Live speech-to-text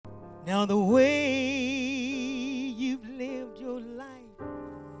Now the way you've lived your life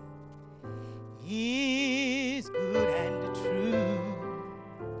is good and true.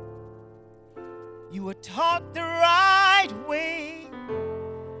 You were taught the right way,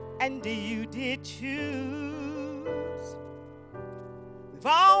 and you did choose. We've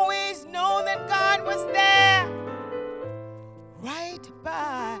always known that God was there, right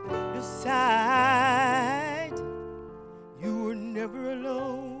by your side. You were never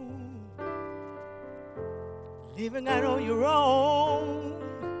alone, living out on your own.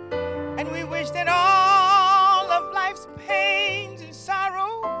 And we wish that all of life's pains and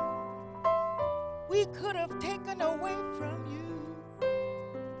sorrow we could have taken away from you.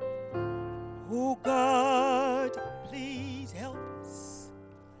 Oh God, please help us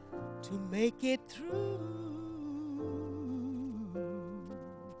to make it through.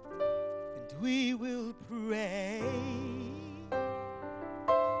 And we will pray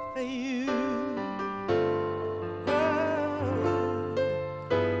for you.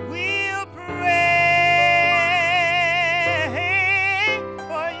 We'll pray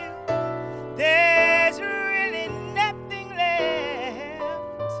for you. There's really nothing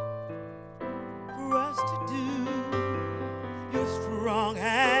left for us to do. You're strong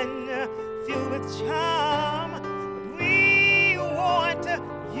and filled with charm, but we want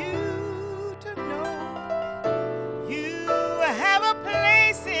you to know you have a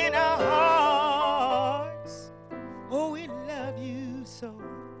place in our hearts. Oh, we love you so.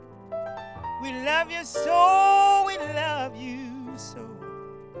 We love you so. We love you so.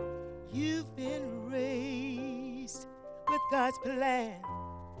 You've been raised with God's plan,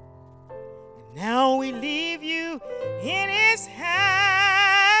 and now we leave you in His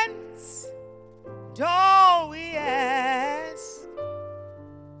hands. And all we ask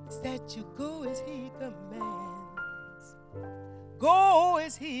is that you go as He commands. Go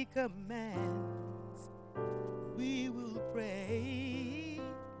as He commands. We will pray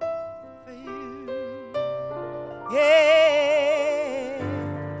for you. Yes.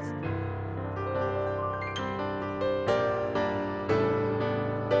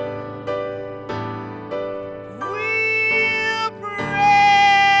 We'll pray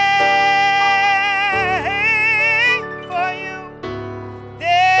for you.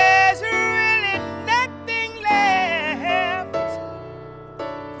 There's really nothing left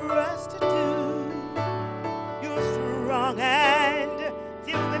for us to do. You're strong and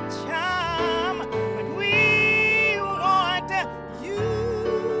filled with charm, but we want you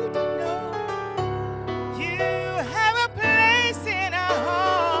to know you have a place in our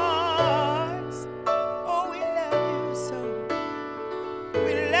hearts. Oh, we love you so.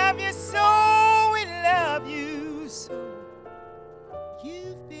 We love you so. We love you so.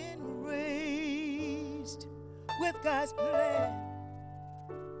 You've been raised with God's plan.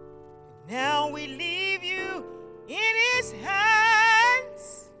 Now we leave you in His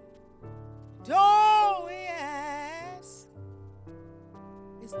hands. And all we ask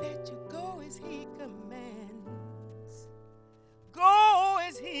is that you go as He commands. Go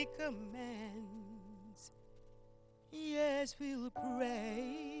as He commands. Yes, we'll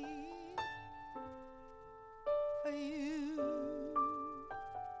pray for you.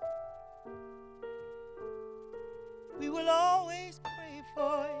 We will always pray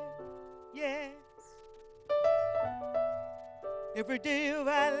for you. Yes. Every day of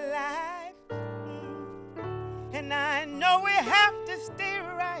our life. And I know we have to stay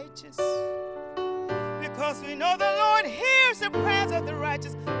righteous, because we know the Lord hears the prayers of the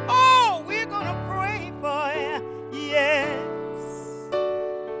righteous. Oh, we're going to pray for you. Yes.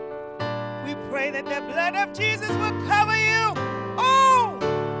 We pray that the blood of Jesus will cover you. Oh,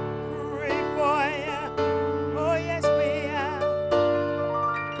 pray for you. Oh, yes, we are.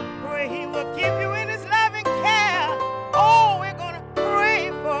 Pray He will keep you in His loving care. Oh, we're going to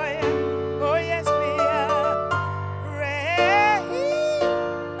pray for you. Oh, yes, we are. Pray.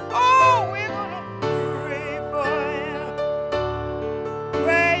 Oh, we're going to pray for you.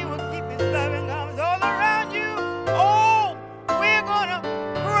 Pray He will keep His loving arms all around you. Oh, we're going to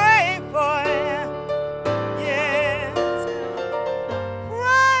pray for you. Yes.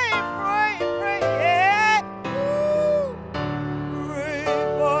 Pray, pray, pray. Yeah. Ooh. Pray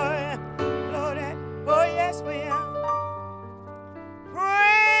for you. Claudette.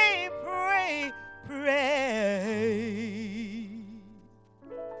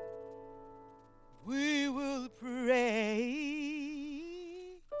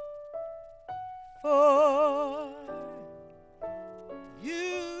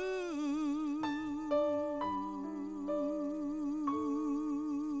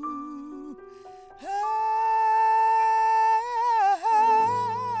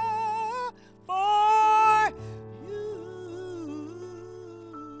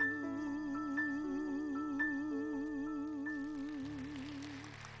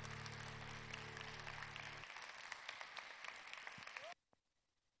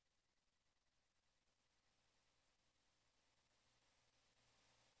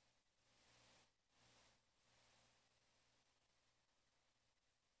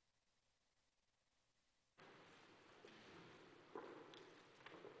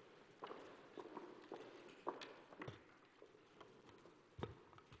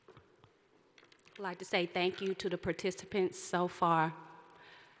 like to say thank you to the participants so far.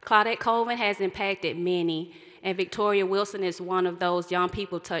 Claudette Colvin has impacted many, and Victoria Wilson is one of those young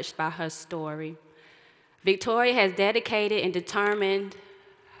people touched by her story. Victoria has dedicated and determined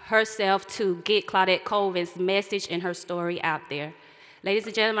herself to get Claudette Colvin's message and her story out there. Ladies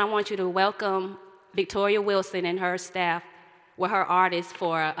and gentlemen, I want you to welcome Victoria Wilson and her staff with her artists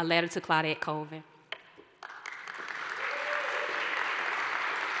for a letter to Claudette Colvin.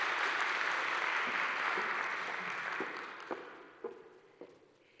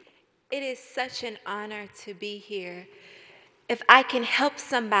 It is such an honor to be here. If I can help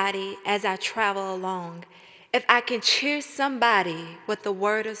somebody as I travel along, if I can cheer somebody with the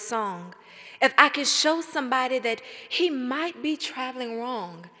word of song, if I can show somebody that he might be traveling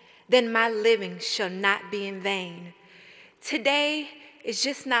wrong, then my living shall not be in vain. Today is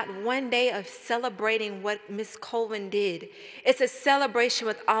just not one day of celebrating what Miss Colvin did. It's a celebration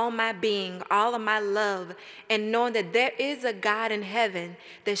with all my being, all of my love, and knowing that there is a God in heaven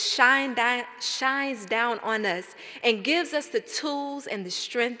that shines down on us and gives us the tools and the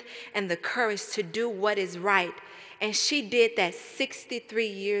strength and the courage to do what is right. And she did that 63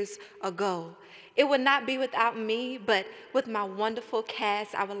 years ago. It would not be without me, but with my wonderful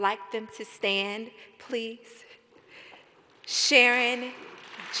cast, I would like them to stand, please. Sharon,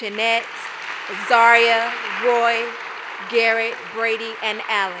 Jeanette, Zaria, Roy, Garrett, Brady, and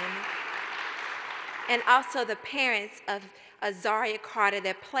Alan. And also the parents of Zaria Carter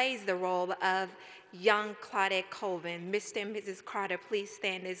that plays the role of young Claudette Colvin. Mr. and Mrs. Carter, please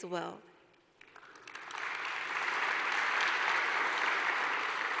stand as well.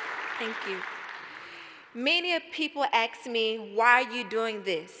 Thank you. Many people ask me, why are you doing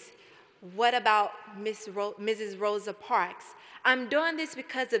this? What about Mrs. Rosa Parks? I'm doing this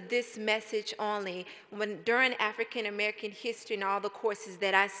because of this message only. During African American history and all the courses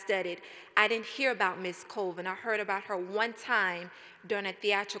that I studied, I didn't hear about Miss Colvin. I heard about her one time during a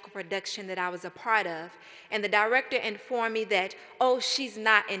theatrical production that I was a part of. And the director informed me that, oh, she's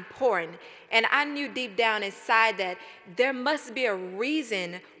not important. And I knew deep down inside that there must be a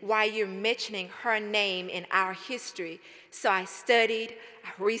reason why you're mentioning her name in our history. So I studied,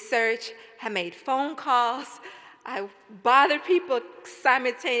 I researched, I made phone calls, I bothered people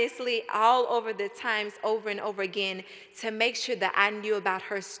simultaneously all over the times over and over again to make sure that I knew about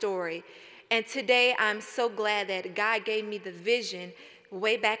her story. And today I'm so glad that God gave me the vision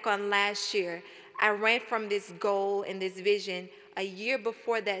way back on last year. I ran from this goal and this vision a year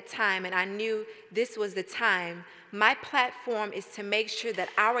before that time, and I knew this was the time. My platform is to make sure that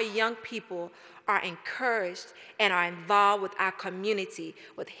our young people are encouraged and are involved with our community,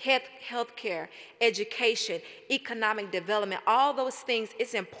 with healthcare, education, economic development, all those things.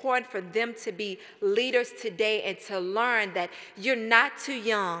 It's important for them to be leaders today and to learn that you're not too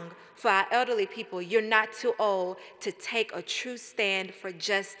young. For our elderly people, you're not too old to take a true stand for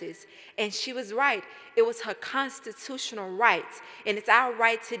justice. And she was right. It was her constitutional right. And it's our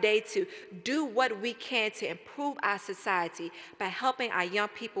right today to do what we can to improve our society by helping our young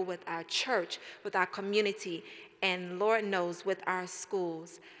people with our church, with our community, and Lord knows, with our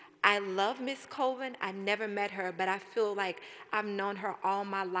schools. I love Miss Colvin. I never met her, but I feel like I've known her all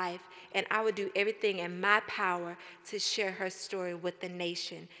my life, and I would do everything in my power to share her story with the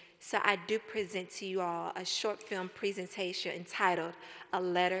nation. So I do present to you all a short film presentation entitled A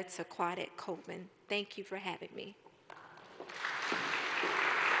Letter to Claudette Colvin. Thank you for having me.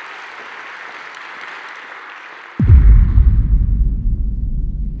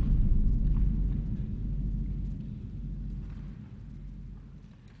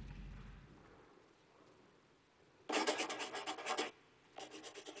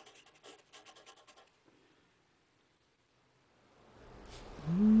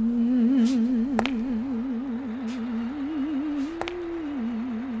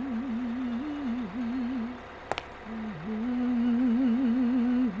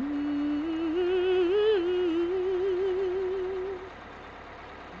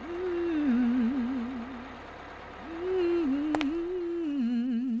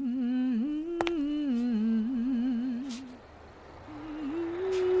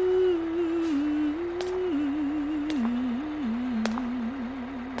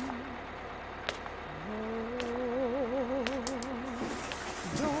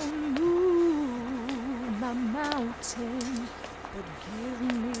 But give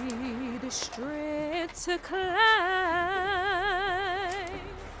me the strength to climb.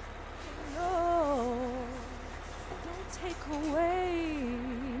 Lord, don't take away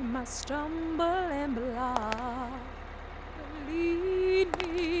my stumble and block, but lead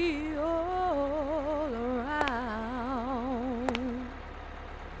me all around.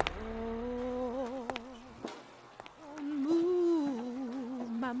 Oh,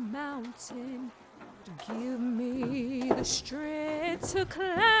 the strength to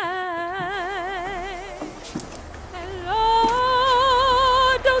climb. And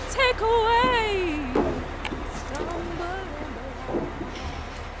Lord, don't take away stumbling block,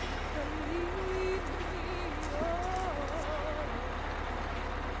 but lead me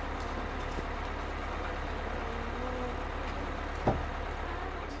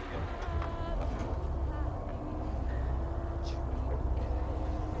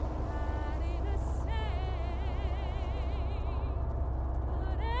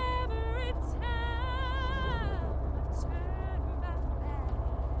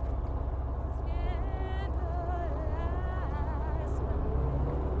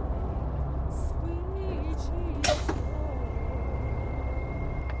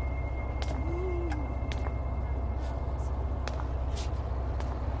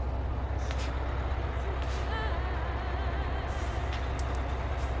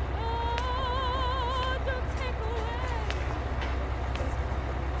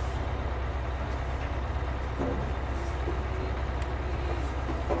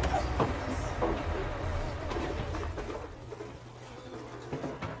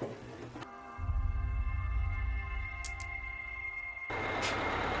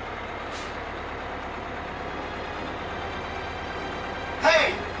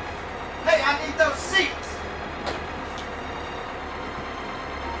Hey! Hey, I need those seats!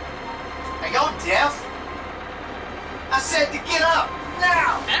 Are y'all deaf? I said to get up,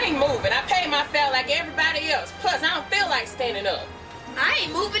 now! I ain't moving. I pay my fare like everybody else. Plus, I don't feel like standing up. I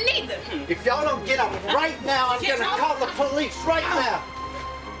ain't moving neither. If y'all don't get up right now, I'm gonna call the police right now!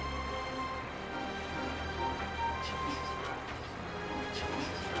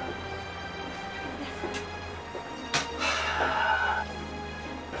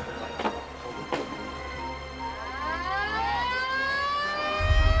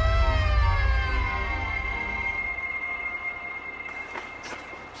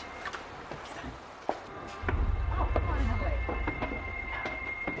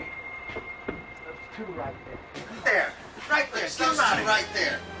 There, right there, somebody right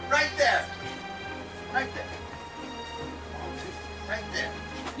there, right there, right there, right there.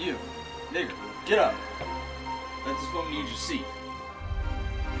 You, nigga, get up. Let this woman use your seat.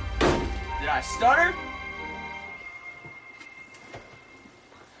 Did I stutter?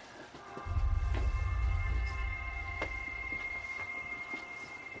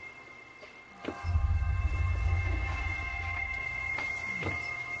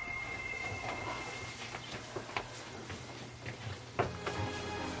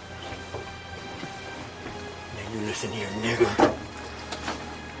 You listen here, nigga.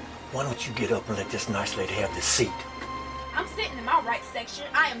 Why don't you get up and let this nice lady have the seat? I'm sitting in my right section.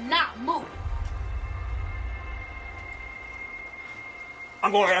 I am not moving.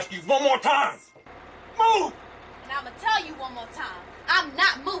 I'm gonna ask you one more time. Move! And I'm gonna tell you one more time. I'm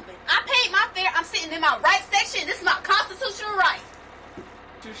not moving. I paid my fare. I'm sitting in my right section. This is my constitutional right.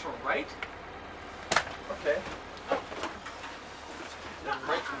 Constitutional right? Okay.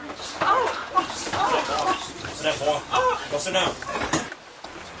 Sit down, boy. Go sit down.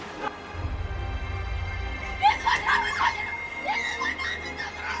 This is my constitutional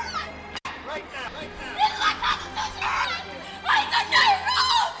right. Right now, right now. This is my constitutional right. I done nothing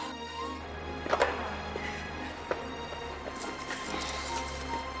wrong.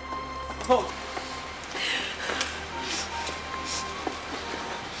 Oh.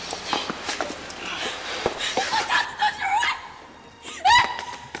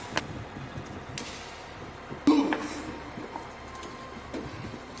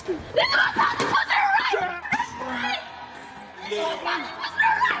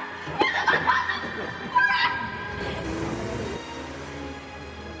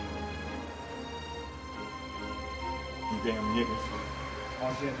 You damn niggas. All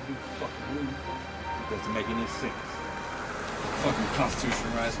you have to do is fucking move. It doesn't make any sense. Fucking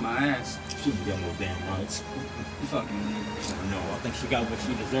constitutional rights, my ass. She ain't got no damn rights. Fucking niggas. No, I think she got what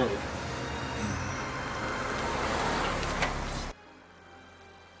she deserved.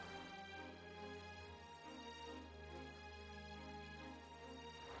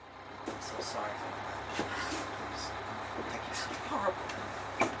 I'm so sorry. Thank you, sir. Horrible.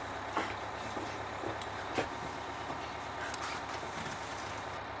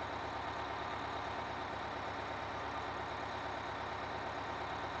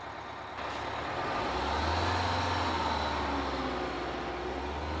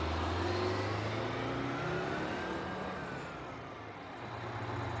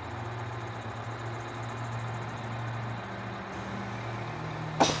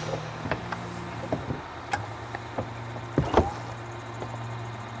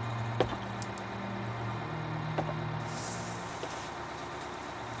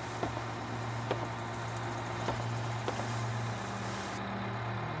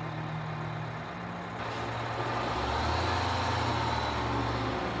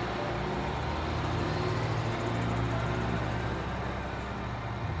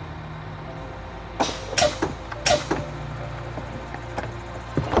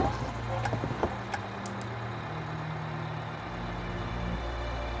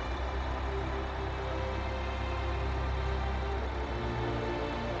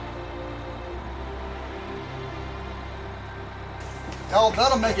 Y'all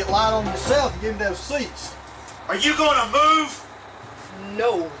better make it light on yourself and give me those seats. Are you gonna move?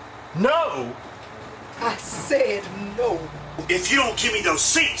 No. No? I said no. If you don't give me those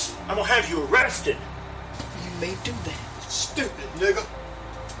seats, I'm gonna have you arrested. You may do that, stupid nigga.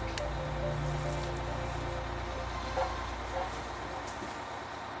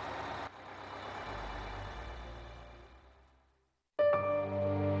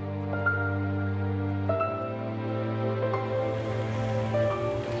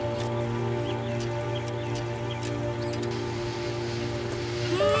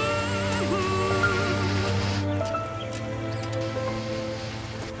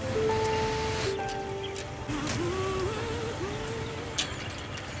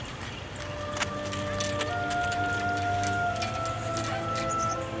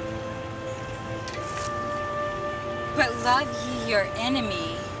 But love ye your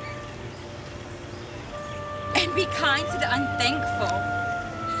enemy, and be kind to the unthankful.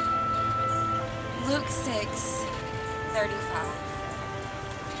 Luke 6:35.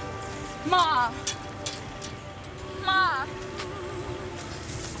 Ma! Ma!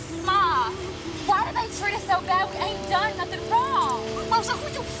 Ma! Why do they treat us so bad? We ain't done nothing wrong. Rosa, who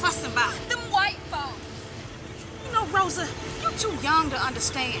you fussing about? Them white folks. You know, Rosa, you too young to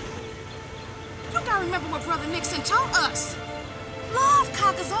understand. You gotta remember what Brother Nixon taught us. Love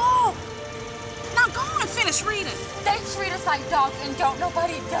conquers all. Now go on and finish reading. They treat us like dogs and don't.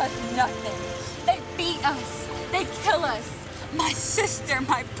 Nobody does nothing. They beat us. They kill us. My sister,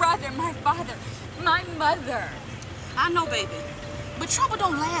 my brother, my father, my mother. I know, baby, but trouble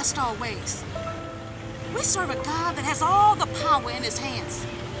don't last always. We serve a God that has all the power in his hands.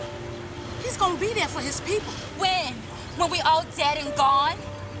 He's gonna be there for his people. When? When we all dead and gone?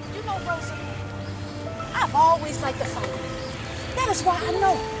 You know, Rosa, I've always liked to fight. That is why I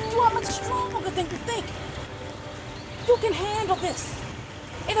know you are much stronger than you think. You can handle this.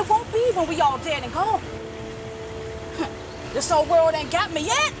 And it won't be when we all dead and gone. This old world ain't got me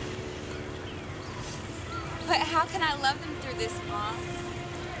yet. But how can I love them through this, Mom?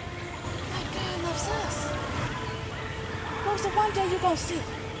 Like God loves us. Rosa, one day you're gonna see.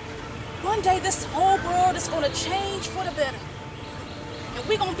 One day this whole world is gonna change for the better. And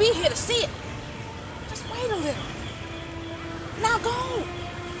we're gonna be here to see it. Just wait a little. Now go.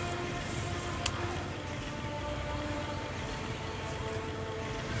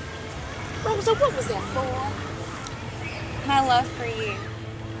 Rosa, what was that for? My love for you.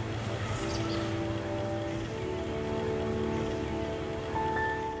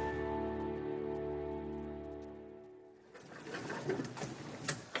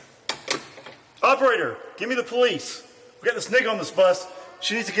 Operator, give me the police. We got this nigga on this bus.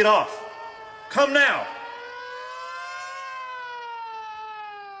 She needs to get off. Come now.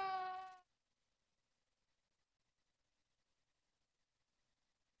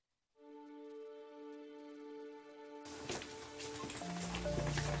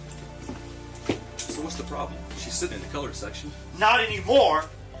 So what's the problem? She's sitting in the colored section. Not anymore.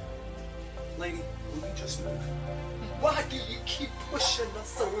 Lady, will you just move? Why do you keep pushing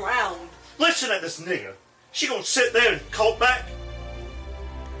us around? Listen at this nigga. She gonna sit there and call back?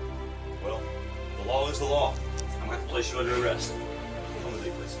 Well, the law is the law. I'm gonna have to place you under arrest. Come with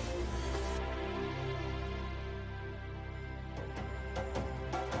me, please.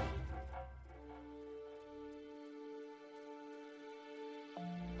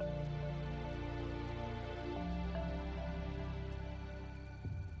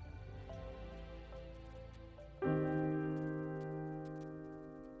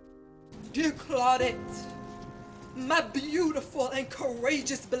 Dear Claudette, my beautiful and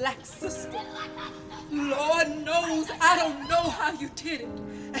courageous black sister, Lord knows I don't know how you did it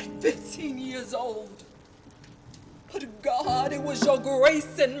at 15 years old. But God, it was your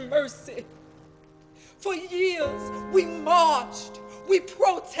grace and mercy. For years, we marched, we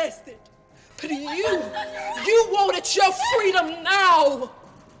protested, but you wanted your freedom now.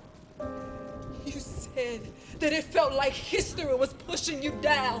 You said that it felt like history was pushing you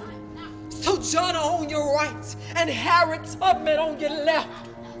down. Sojourner on your right and Harriet Tubman on your left.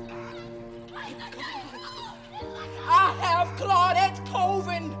 I have Claudette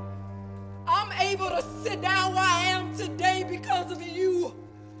Colvin. I'm able to sit down where I am today because of you.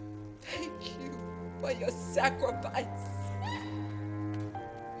 Thank you for your sacrifice.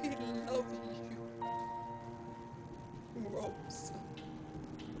 We love you, Rosa.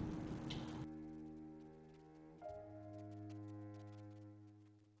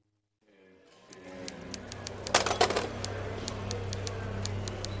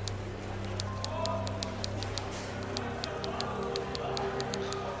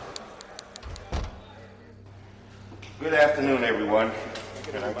 Good afternoon, everyone.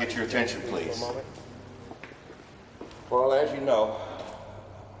 Can I get your attention, please? Well, as you know,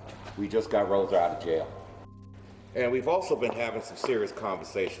 we just got Rosa out of jail. And we've also been having some serious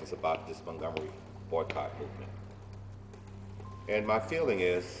conversations about this Montgomery boycott movement. And my feeling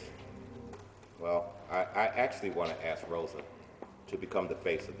is, well, I actually want to ask Rosa to become the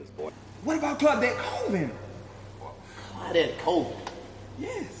face of this boycott. What about Claudette Colvin? Claudette Colvin?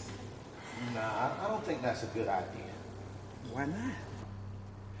 Yes. Nah, I don't think that's a good idea. Why not?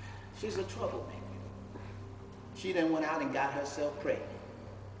 She's a troublemaker. She then went out and got herself pregnant.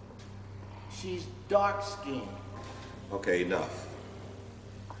 She's dark-skinned. Okay, enough.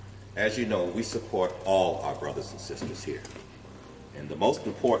 As you know, we support all our brothers and sisters here. And the most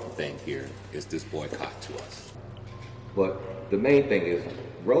important thing here is this boycott to us. But the main thing is,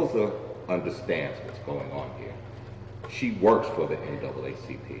 Rosa understands what's going on here. She works for the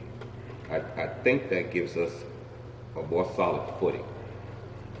NAACP. I think that gives us a more solid footing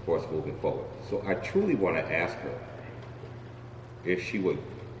for us moving forward. So I truly want to ask her if she would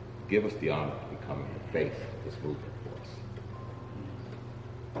give us the honor of becoming the face of this movement for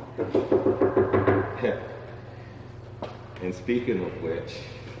us. And speaking of which,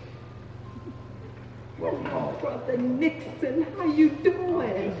 welcome home. Brother Nixon, how you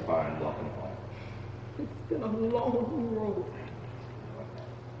doing? Just fine, welcome home. It's been a long road.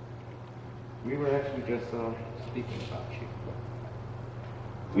 We were actually just speaking about you.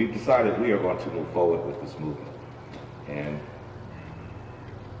 We've decided we are going to move forward with this movement. And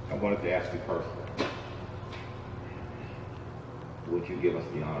I wanted to ask you personally, would you give us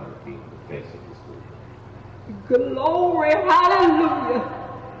the honor of being the face of this movement? Glory, hallelujah.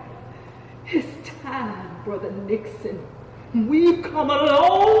 It's time, Brother Nixon. We've come a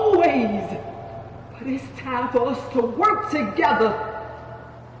long ways, but it's time for us to work together.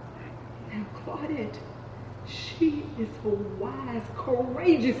 Now, Claudette, she is a wise,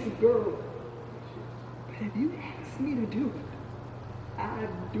 courageous girl. But if you ask me to do it,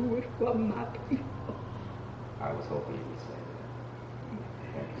 I'd do it for my people. I was hoping you would say that.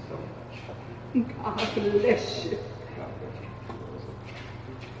 Thank you so much. God bless you. God bless you.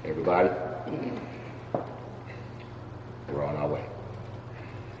 Everybody, we're on our way.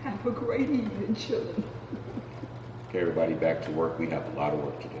 Have a great evening, children. Okay, everybody, back to work. We have a lot of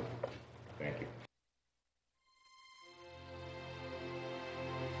work to do. Thank you.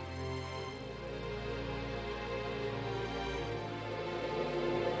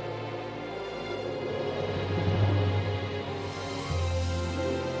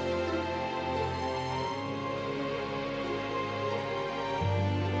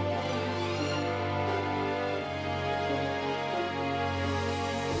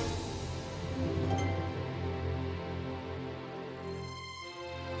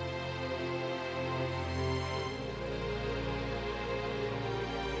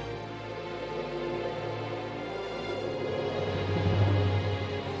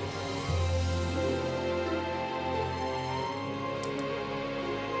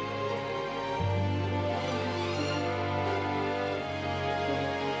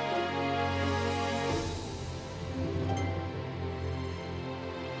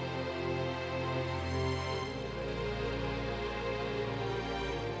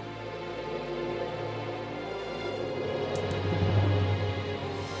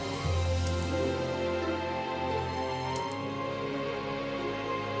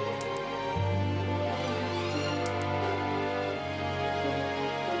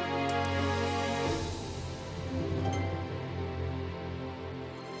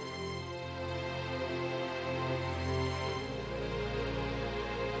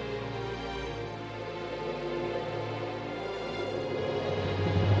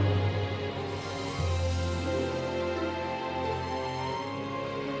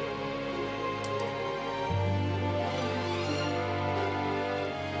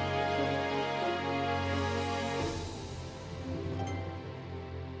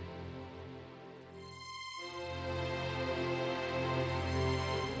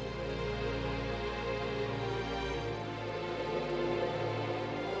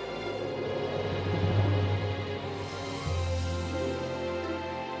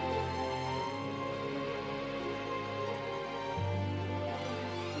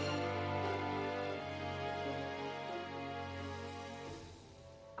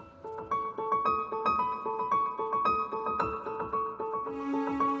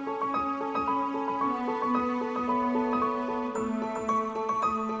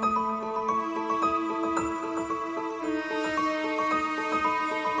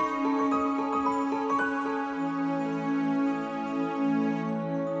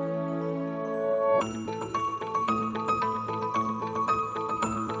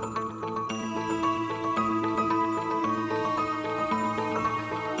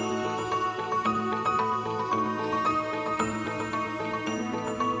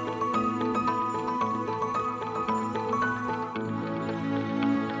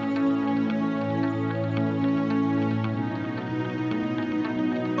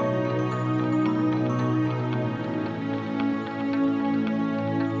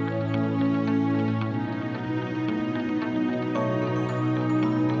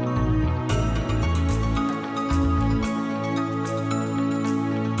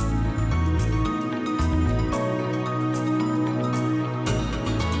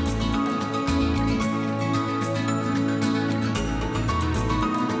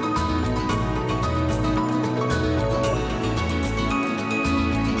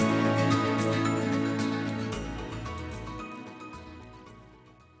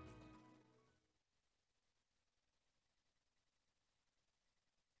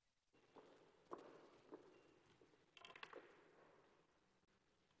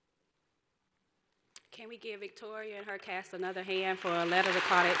 Can we give Victoria and her cast another hand for a letter to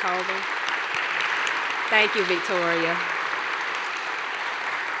Claudette Colvin? Thank you, Victoria.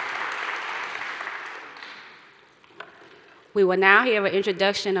 We will now hear an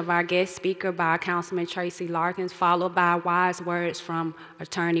introduction of our guest speaker by Councilman Tracy Larkins, followed by wise words from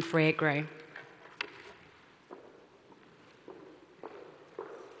Attorney Fred Gray.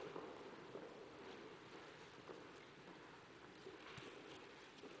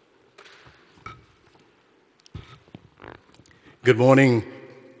 Good morning.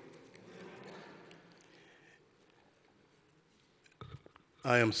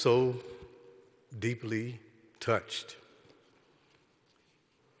 I am so deeply touched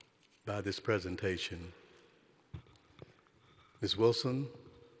by this presentation. Ms. Wilson,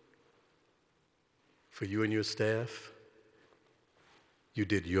 for you and your staff, you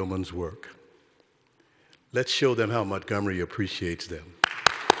did yeoman's work. Let's show them how Montgomery appreciates them.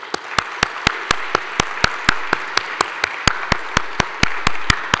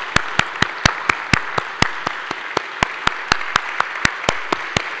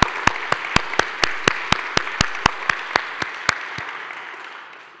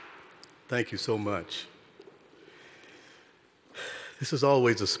 Thank you so much. This is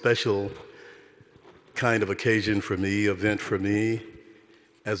always a special kind of occasion for me, event for me,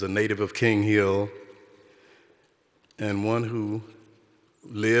 as a native of King Hill and one who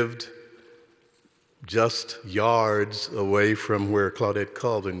lived just yards away from where Claudette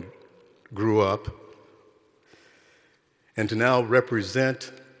Colvin grew up, and to now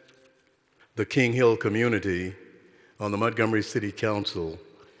represent the King Hill community on the Montgomery City Council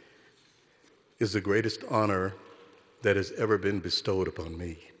is the greatest honor that has ever been bestowed upon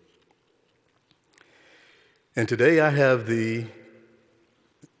me. And today I have the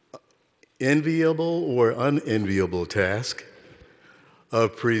enviable or unenviable task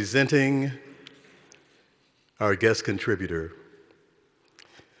of presenting our guest contributor.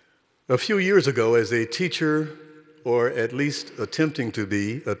 A few years ago, as a teacher, or at least attempting to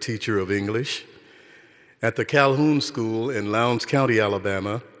be a teacher of English, at the Calhoun School in Lowndes County,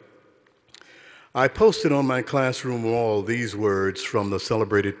 Alabama, I posted on my classroom wall these words from the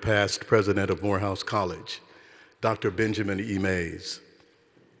celebrated past president of Morehouse College, Dr. Benjamin E. Mays.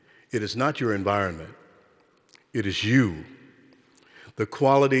 It is not your environment, it is you, the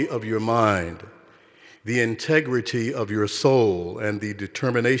quality of your mind, the integrity of your soul, and the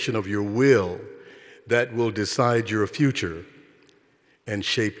determination of your will that will decide your future and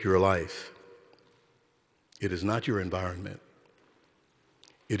shape your life. It is not your environment,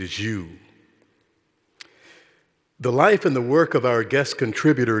 it is you. The life and the work of our guest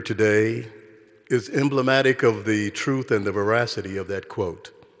contributor today is emblematic of the truth and the veracity of that quote.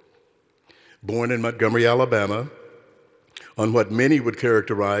 Born in Montgomery, Alabama, on what many would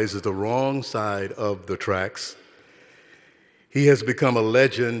characterize as the wrong side of the tracks, he has become a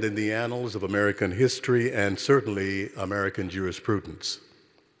legend in the annals of American history and certainly American jurisprudence.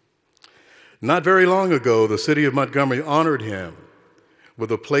 Not very long ago, the city of Montgomery honored him with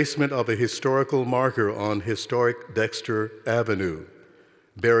the placement of a historical marker on historic Dexter Avenue,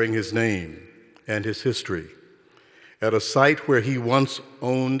 bearing his name and his history, at a site where he once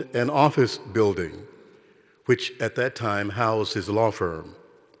owned an office building, which at that time housed his law firm.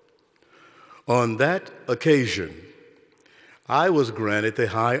 On that occasion, I was granted the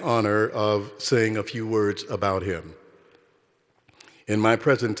high honor of saying a few words about him. In my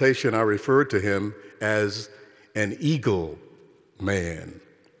presentation, I referred to him as an eagle man,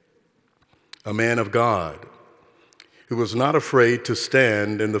 a man of God, who was not afraid to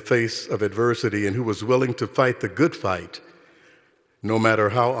stand in the face of adversity and who was willing to fight the good fight, no matter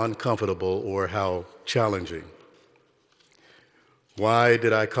how uncomfortable or how challenging. Why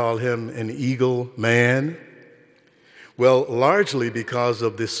did I call him an eagle man? Well, largely because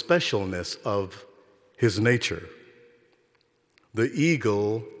of the specialness of his nature. The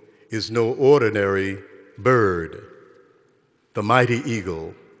eagle is no ordinary bird. The mighty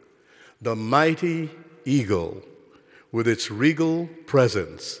eagle, with its regal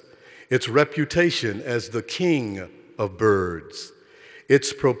presence, its reputation as the king of birds,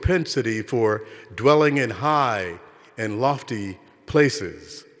 its propensity for dwelling in high and lofty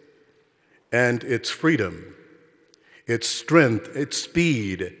places, and its freedom, its strength, its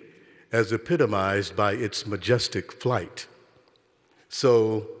speed, as epitomized by its majestic flight.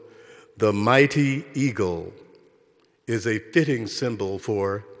 So, the mighty eagle is a fitting symbol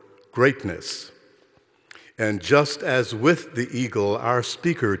for greatness. And just as with the eagle, our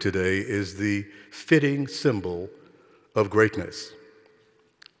speaker today is the fitting symbol of greatness.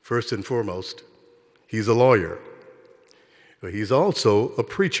 First and foremost, he's a lawyer, but he's also a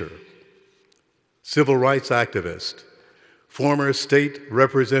preacher. civil rights activist, former state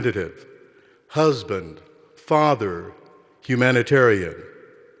representative, husband, father, humanitarian.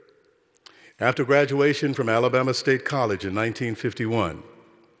 After graduation from Alabama State College in 1951,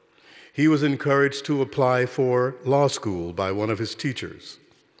 he was encouraged to apply for law school by one of his teachers.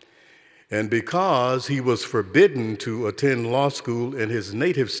 And because he was forbidden to attend law school in his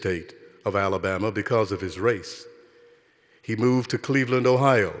native state of Alabama because of his race, he moved to Cleveland,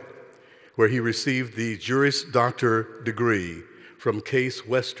 Ohio, where he received the Juris Doctor degree from Case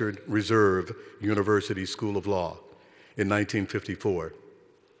Western Reserve University School of Law in 1954.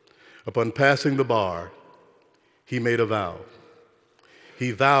 Upon passing the bar, he made a vow.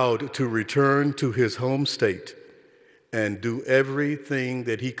 He vowed to return to his home state and do everything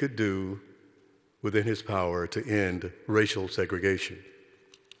that he could do within his power to end racial segregation.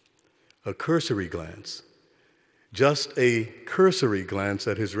 A cursory glance, just a cursory glance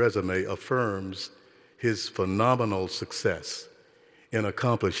at his resume affirms his phenomenal success in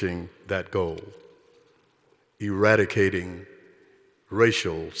accomplishing that goal, eradicating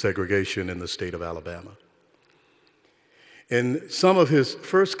racial segregation in the state of Alabama. In some of his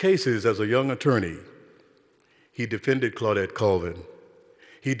first cases as a young attorney, he defended Claudette Colvin.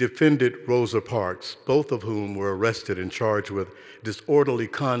 He defended Rosa Parks, both of whom were arrested and charged with disorderly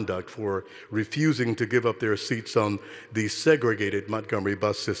conduct for refusing to give up their seats on the segregated Montgomery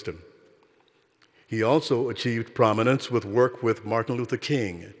bus system. He also achieved prominence with work with Martin Luther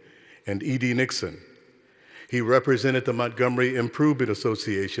King and E.D. Nixon. He represented the Montgomery Improvement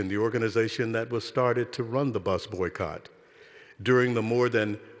Association, the organization that was started to run the bus boycott during the more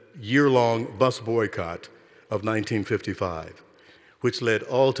than year-long bus boycott of 1955, which led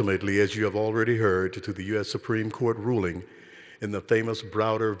ultimately, as you have already heard, to the U.S. Supreme Court ruling in the famous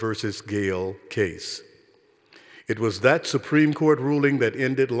Browder versus Gale case. It was that Supreme Court ruling that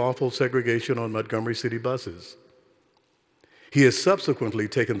ended lawful segregation on Montgomery city buses. He has subsequently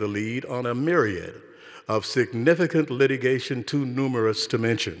taken the lead on a myriad of significant litigation too numerous to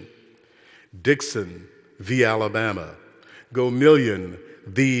mention. Dixon v. Alabama, Gomillion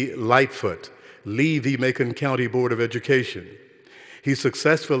v. Lightfoot, Lee v. Macon County Board of Education. He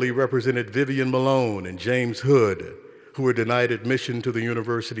successfully represented Vivian Malone and James Hood, who were denied admission to the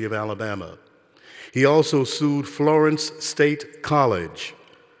University of Alabama. He also sued Florence State College,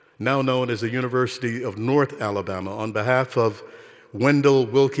 now known as the University of North Alabama, on behalf of Wendell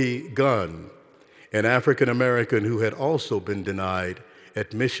Wilkie Gunn, an African American who had also been denied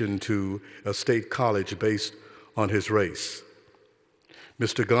admission to a state college based on his race.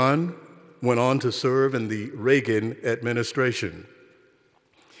 Mr. Gunn went on to serve in the Reagan administration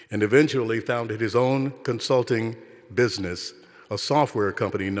and eventually founded his own consulting business, a software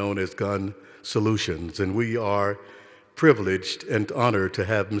company known as Gunn Solutions. And we are privileged and honored to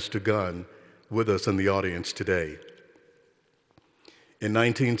have Mr. Gunn with us in the audience today. In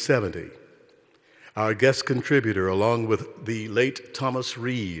 1970, our guest contributor, along with the late Thomas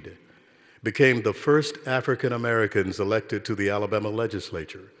Reed, became the first African Americans elected to the Alabama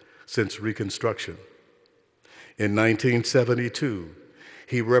legislature since Reconstruction. In 1972,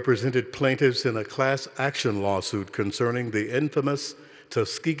 he represented plaintiffs in a class action lawsuit concerning the infamous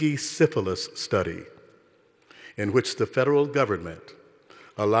Tuskegee syphilis study, in which the federal government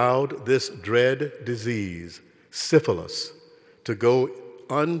allowed this dread disease, syphilis, to go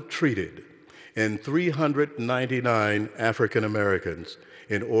untreated in 399 African Americans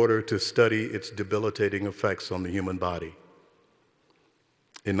in order to study its debilitating effects on the human body.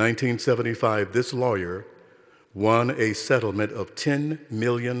 In 1975, this lawyer won a settlement of $10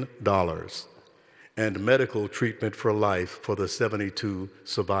 million and medical treatment for life for the 72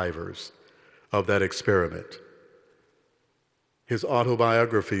 survivors of that experiment. His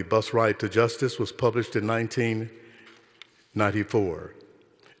autobiography, Bus Ride to Justice, was published in 1994,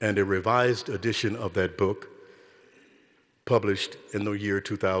 and a revised edition of that book published in the year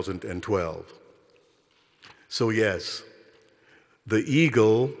 2012. So yes, the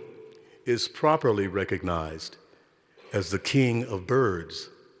eagle is properly recognized as the king of birds.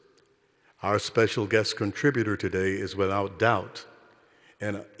 Our special guest contributor today is without doubt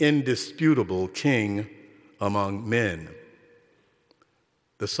an indisputable king among men.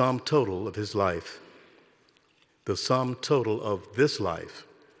 The sum total of his life, the sum total of this life,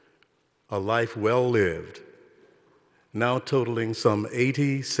 a life well lived, now totaling some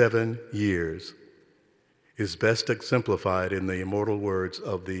 87 years, is best exemplified in the immortal words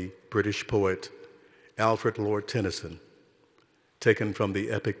of the British poet Alfred Lord Tennyson, taken from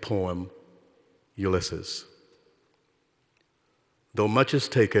the epic poem Ulysses. Though much is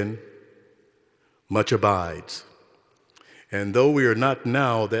taken, much abides. And though we are not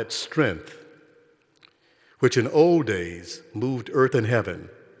now that strength which in old days moved earth and heaven,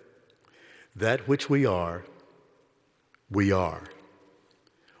 that which we are, we are.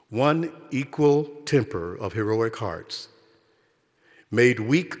 One equal temper of heroic hearts, made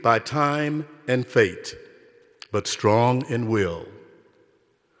weak by time and fate, but strong in will,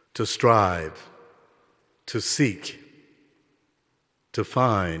 to strive, to seek, to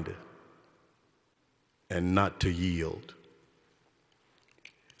find, and not to yield.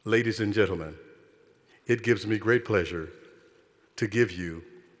 Ladies and gentlemen, it gives me great pleasure to give you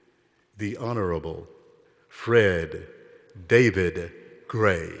the Honorable Fred David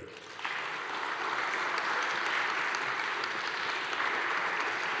Gray.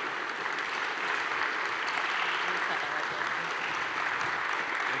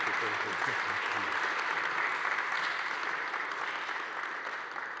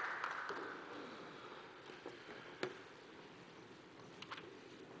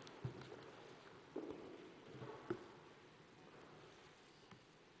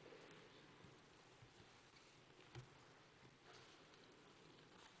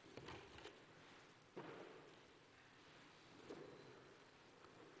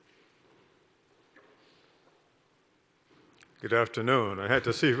 Good afternoon. I had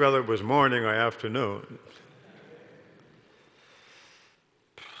to see whether it was morning or afternoon.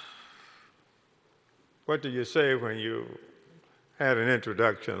 What do you say when you had an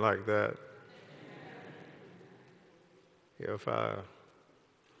introduction like that? If I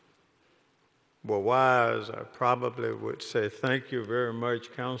were wise, I probably would say, thank you very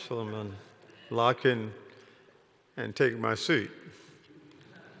much, Councilman Larkin, and take my seat.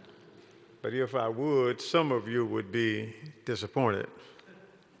 But if I would, some of you would be disappointed.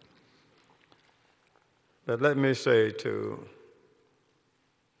 But let me say to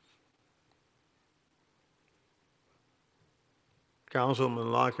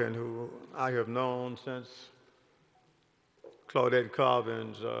Councilman Larkin, who I have known since Claudette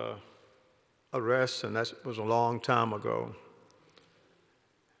Colvin's arrest, and that was a long time ago,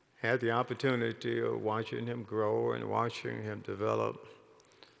 had the opportunity of watching him grow and watching him develop.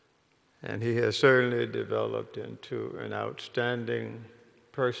 And he has certainly developed into an outstanding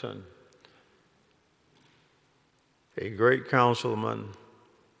person, a great councilman,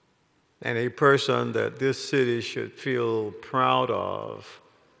 and a person that this city should feel proud of,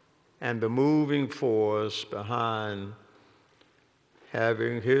 and the moving force behind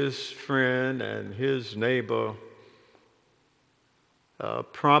having his friend and his neighbor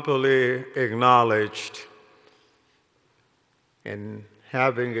properly acknowledged, and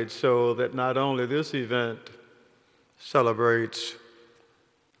having it so that not only this event celebrates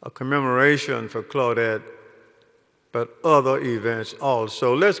a commemoration for Claudette, but other events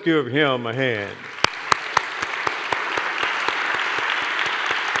also. Let's give him a hand.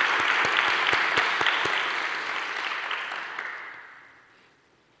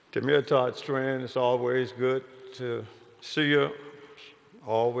 Camille Todd Strand, it's always good to see you. It's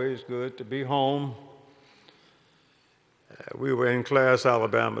always good to be home. We were in Class,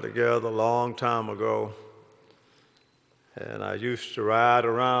 Alabama together a long time ago, and I used to ride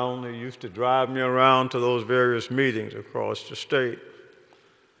around. He used to drive me around to those various meetings across the state.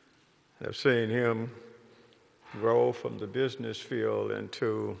 I've seen him grow from the business field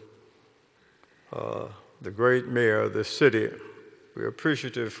into the great mayor of this city. We're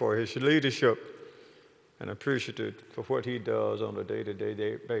appreciative for his leadership and appreciative for what he does on a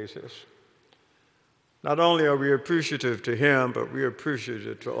day-to-day basis. Not only are we appreciative to him, but we're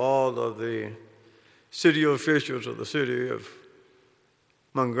appreciative to all of the city officials of the city of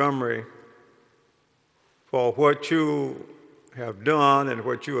Montgomery for what you have done and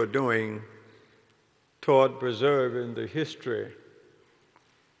what you are doing toward preserving the history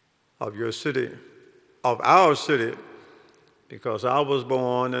of your city, of our city, because I was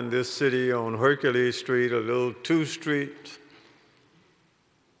born in this city on Hercules Street, a little 2-street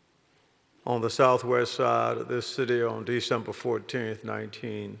on the southwest side of this city on December 14th,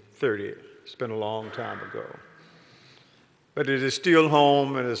 1930. It's been a long time ago. But it is still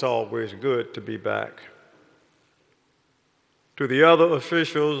home, and it's always good to be back. To the other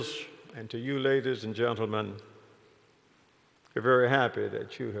officials and to you, ladies and gentlemen, we're very happy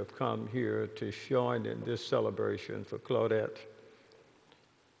that you have come here to join in this celebration for Claudette.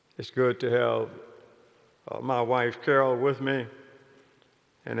 It's good to have my wife, Carol, with me.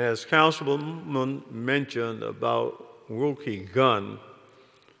 And as Councilman mentioned about Wilkie Gunn,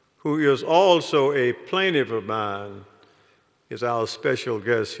 who is also a plaintiff of mine, is our special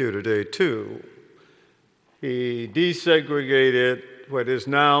guest here today, too. He desegregated what is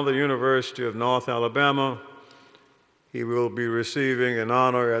now the University of North Alabama He will be receiving an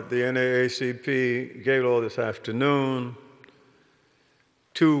honor at the NAACP Gala this afternoon.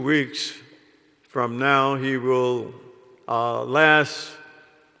 2 weeks from now, he will, last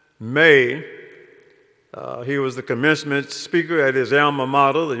May, he was the commencement speaker at his alma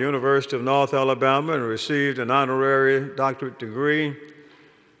mater, the University of North Alabama, and received an honorary doctorate degree.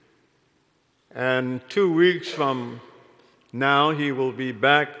 And 2 weeks from now, he will be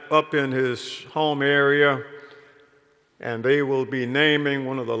back up in his home area, and they will be naming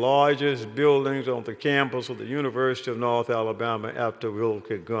one of the largest buildings on the campus of the University of North Alabama after Will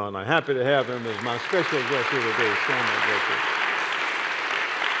Gunn. I'm happy to have him as my special guest here today. Stand up, Wilkie.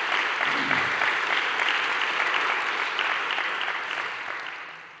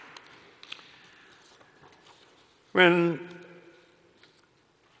 When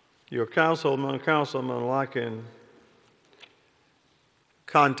your Councilman Larkin,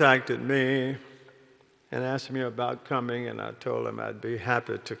 contacted me and asked me about coming, and I told him I'd be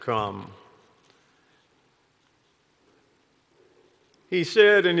happy to come. He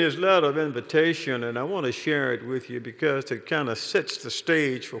said in his letter of invitation, and I want to share it with you because it kind of sets the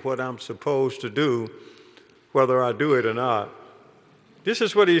stage for what I'm supposed to do, whether I do it or not. This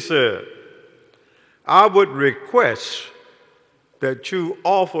is what he said: I would request that you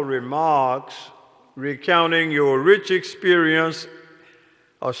offer remarks recounting your rich experience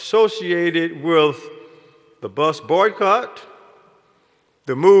associated with the bus boycott,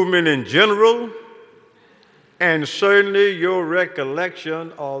 the movement in general, and certainly your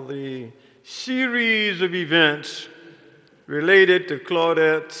recollection of the series of events related to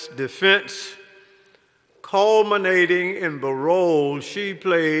Claudette's defense, culminating in the role she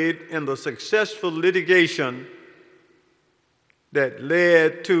played in the successful litigation that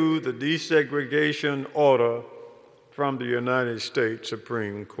led to the desegregation order from the United States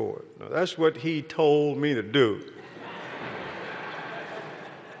Supreme Court. Now, that's what he told me to do.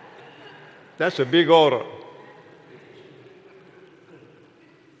 That's a big order.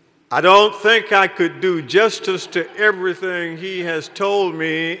 I don't think I could do justice to everything he has told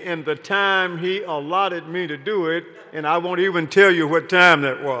me in the time he allotted me to do it, and I won't even tell you what time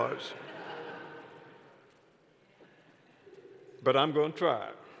that was. But I'm going to try.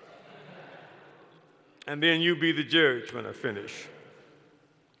 And then you be the judge when I finish.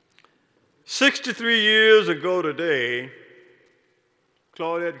 63 years ago today,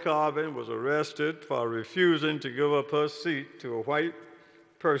 Claudette Colvin was arrested for refusing to give up her seat to a white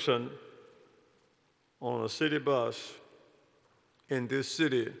person on a city bus in this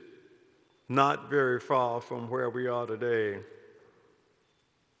city, not very far from where we are today.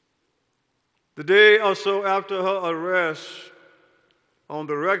 The day or so after her arrest, on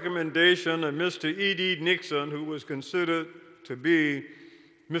the recommendation of Mr. E.D. Nixon, who was considered to be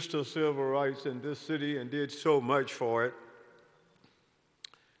Mr. Civil Rights in this city and did so much for it,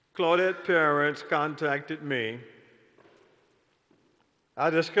 Claudette's parents contacted me. I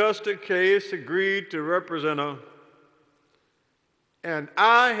discussed the case, agreed to represent her, and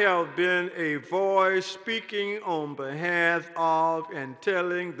I have been a voice speaking on behalf of and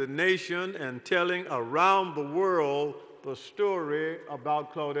telling the nation and telling around the world the story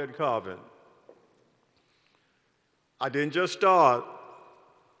about Claudette Colvin. I didn't just start.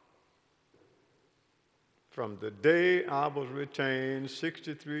 From the day I was retained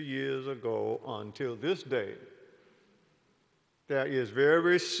 63 years ago until this day, there is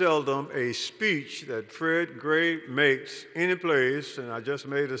very seldom a speech that Fred Gray makes any place, and I just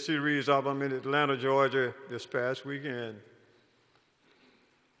made a series of them in Atlanta, Georgia this past weekend.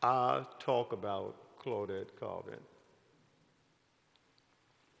 I talk about Claudette Colvin.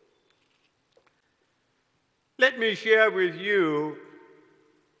 Let me share with you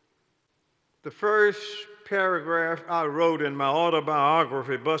the first paragraph I wrote in my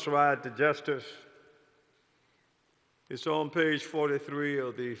autobiography, Bus Ride to Justice. It's on page 43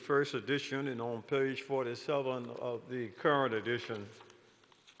 of the first edition and on page 47 of the current edition.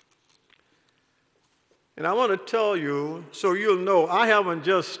 And I want to tell you, so you'll know, I haven't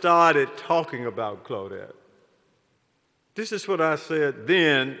just started talking about Claudette. This is what I said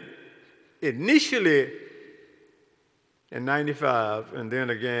then, initially in 95, and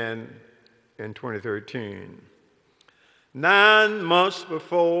then again in 2013. 9 months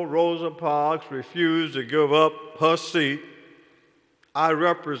before Rosa Parks refused to give up her seat, I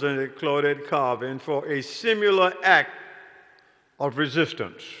represented Claudette Colvin for a similar act of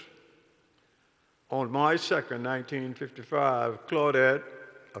resistance. On March 2nd, 1955, Claudette,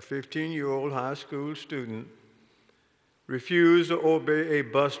 a 15-year-old high school student, refused to obey a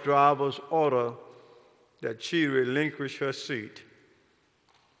bus driver's order that she relinquish her seat.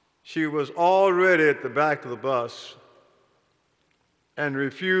 She was already at the back of the bus and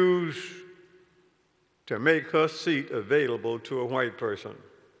refused to make her seat available to a white person.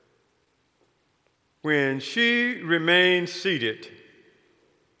 When she remained seated,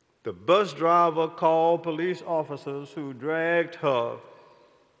 the bus driver called police officers who dragged her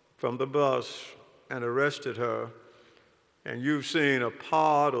from the bus and arrested her. And you've seen a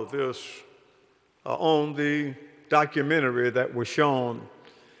part of this on the documentary that was shown.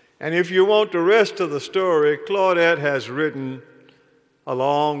 And if you want the rest of the story, Claudette has written,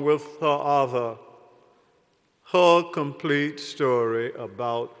 along with her author, her complete story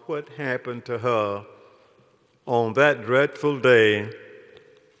about what happened to her on that dreadful day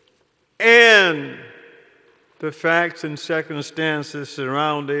and the facts and circumstances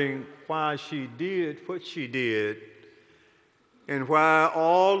surrounding why she did what she did and why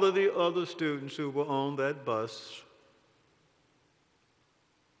all of the other students who were on that bus,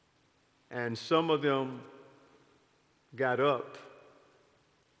 and some of them got up,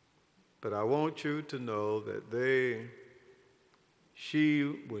 but I want you to know that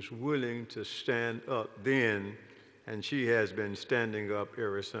she was willing to stand up then, and she has been standing up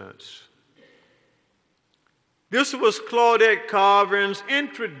ever since. This was Claudette Colvin's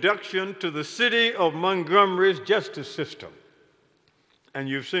introduction to the city of Montgomery's justice system, and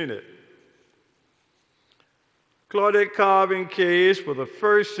you've seen it. Claudette Colvin case was the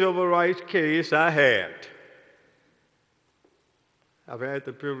first civil rights case I had. I've had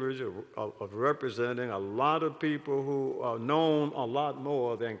the privilege of representing a lot of people who are known a lot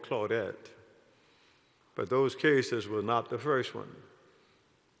more than Claudette, but those cases were not the first one.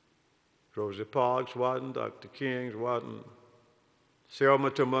 Rosa Parks wasn't, Dr. King's wasn't, Selma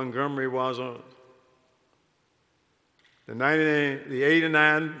to Montgomery wasn't. The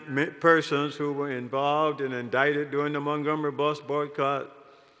 89 persons who were involved and indicted during the Montgomery bus boycott,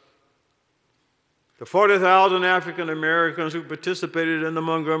 the 40,000 African Americans who participated in the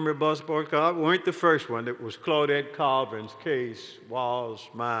Montgomery bus boycott weren't the first one. It was Claudette Colvin's case was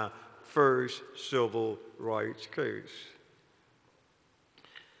my first civil rights case.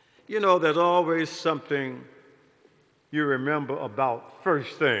 You know, there's always something you remember about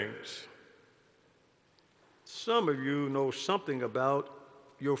first things. Some of you know something about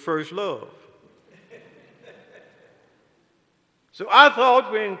your first love. So I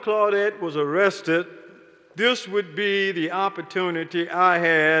thought when Claudette was arrested, this would be the opportunity I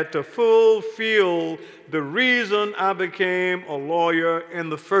had to fulfill the reason I became a lawyer in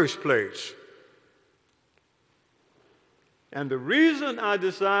the first place. And the reason I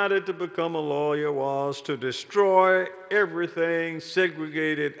decided to become a lawyer was to destroy everything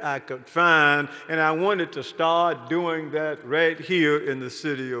segregated I could find, and I wanted to start doing that right here in the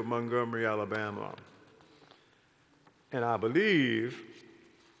city of Montgomery, Alabama. And I believe,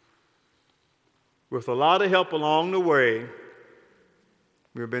 with a lot of help along the way,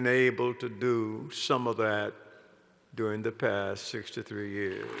 we've been able to do some of that during the past 63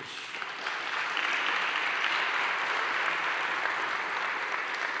 years.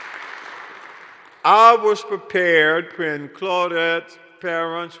 I was prepared when Claudette's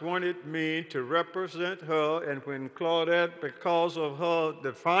parents wanted me to represent her, and when Claudette, because of her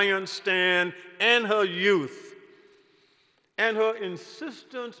defiant stand and her youth, and her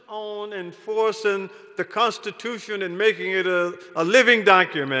insistence on enforcing the Constitution and making it a living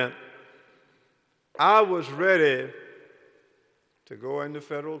document, I was ready to go into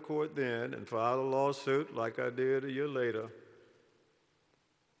federal court then and file a lawsuit like I did a year later.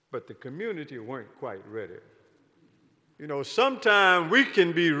 But the community weren't quite ready. You know, sometimes we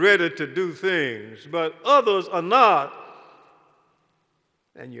can be ready to do things, but others are not.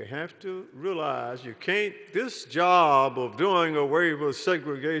 And you have to realize you can't, this job of doing away with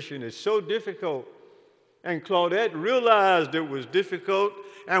segregation is so difficult. And Claudette realized it was difficult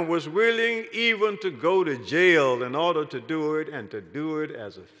and was willing even to go to jail in order to do it, and to do it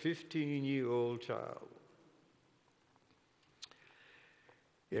as a 15-year-old child.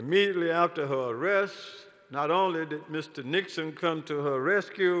 Immediately after her arrest, not only did Mr. Nixon come to her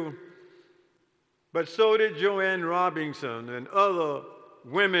rescue, but so did Joanne Robinson and other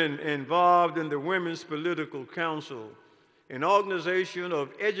women involved in the Women's Political Council, an organization of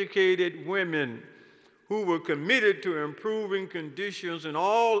educated women who were committed to improving conditions in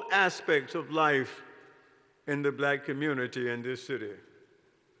all aspects of life in the black community in this city.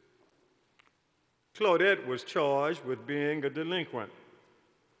 Claudette was charged with being a delinquent.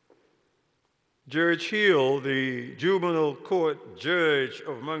 Judge Hill, the juvenile court judge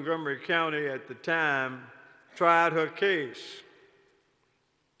of Montgomery County at the time, tried her case.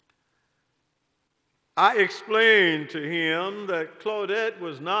 I explained to him that Claudette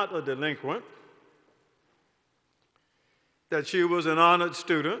was not a delinquent, that she was an honored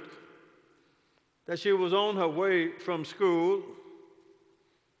student, that she was on her way from school,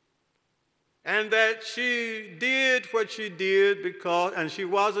 and that she did what she did because, and she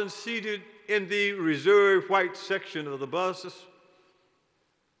wasn't seated in the reserved white section of the buses,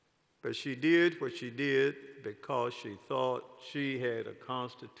 but she did what she did because she thought she had a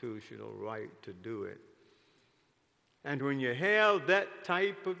constitutional right to do it. And when you have that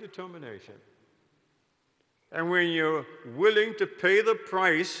type of determination, and when you're willing to pay the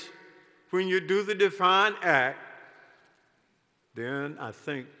price when you do the divine act, then I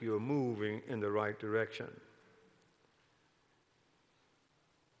think you're moving in the right direction.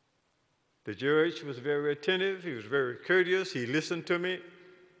 The judge was very attentive, he was very courteous, he listened to me,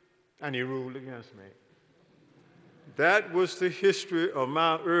 and he ruled against me. That was the history of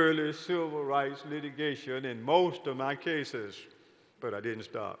my early civil rights litigation in most of my cases, but I didn't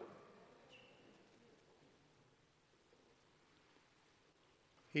stop.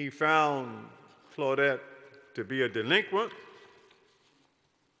 He found Claudette to be a delinquent,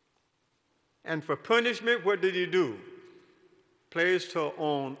 and for punishment, what did he do? Placed her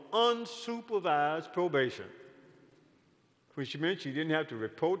on unsupervised probation, which meant she didn't have to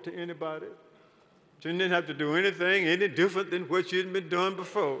report to anybody. She didn't have to do anything any different than what she'd been doing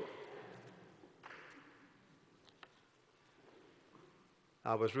before.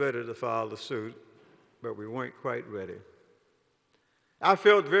 I was ready to file the suit, but we weren't quite ready. I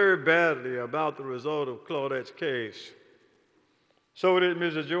felt very badly about the result of Claudette's case. So did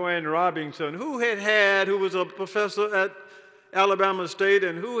Mrs. Joanne Robinson, who was a professor at Alabama State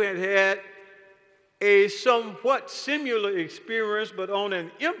and who had a somewhat similar experience, but on an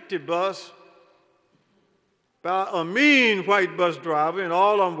empty bus by a mean white bus driver, and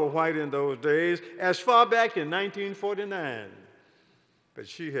all of them were white in those days, as far back in 1949. But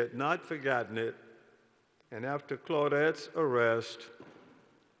she had not forgotten it, and after Claudette's arrest,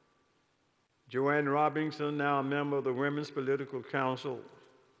 Joanne Robinson, now a member of the Women's Political Council,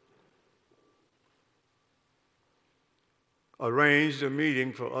 arranged a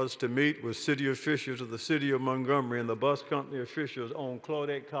meeting for us to meet with city officials of the city of Montgomery and the bus company officials on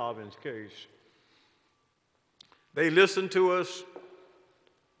Claudette Colvin's case. They listened to us.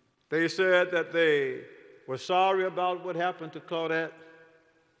 They said that they were sorry about what happened to Claudette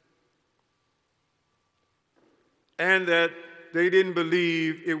and that they didn't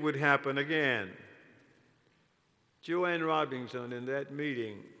believe it would happen again. Joanne Robinson in that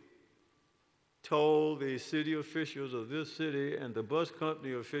meeting told the city officials of this city and the bus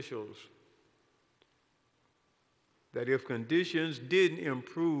company officials that if conditions didn't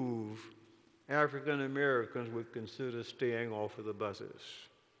improve, African Americans would consider staying off of the buses.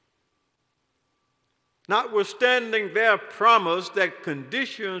 Notwithstanding their promise that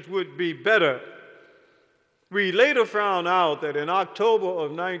conditions would be better, we later found out that in October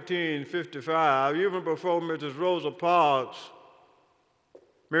of 1955, even before Mrs. Rosa Parks,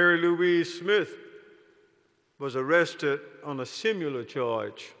 Mary Louise Smith was arrested on a similar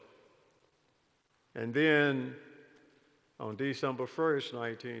charge. And then on December 1st,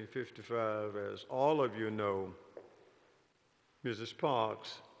 1955, as all of you know, Mrs.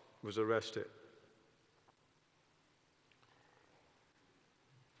 Parks was arrested.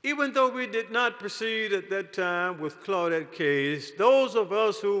 Even though we did not proceed at that time with Claudette's case, those of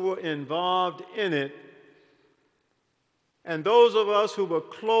us who were involved in it and those of us who were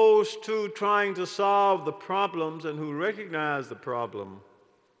close to trying to solve the problems and who recognized the problem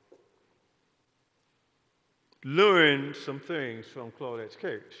learned some things from Claudette's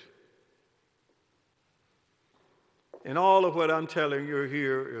case. And all of what I'm telling you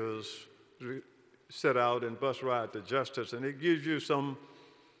here is set out in Bus Ride to Justice, and it gives you some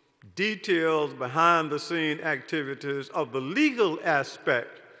details behind the scene activities of the legal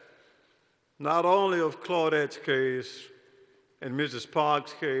aspect, not only of Claudette's case and Mrs.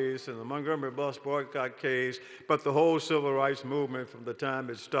 Parks' case and the Montgomery bus boycott case, but the whole civil rights movement from the time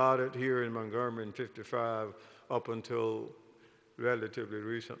it started here in Montgomery in '55 up until relatively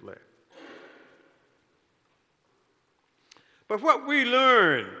recently. But what we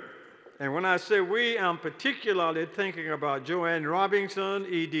learned, and when I say we, I'm particularly thinking about Joanne Robinson,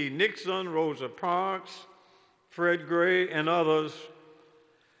 E.D. Nixon, Rosa Parks, Fred Gray, and others.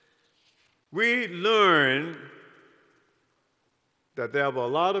 We learned that there were a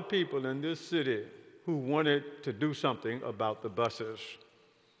lot of people in this city who wanted to do something about the buses.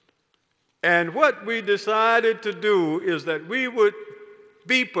 And what we decided to do is that we would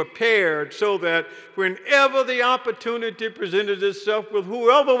be prepared so that whenever the opportunity presented itself with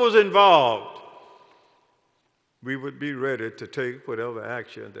whoever was involved, we would be ready to take whatever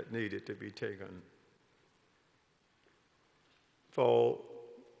action that needed to be taken. for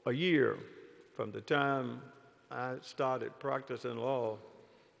a year from the time I started practicing law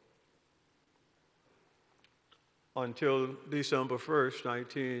until December 1st,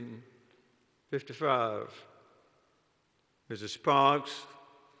 1955. Mrs. Parks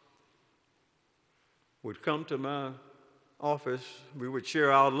would come to my office, we would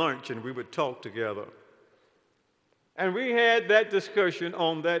share our lunch, and we would talk together. And we had that discussion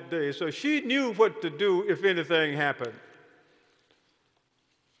on that day, so she knew what to do if anything happened.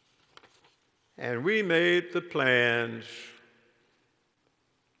 And we made the plans.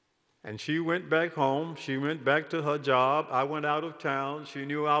 And she went back home. She went back to her job. I went out of town. She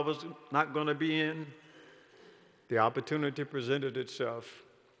knew I was not going to be in. The opportunity presented itself.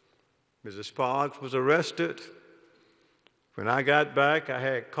 Mrs. Parks was arrested. When I got back, I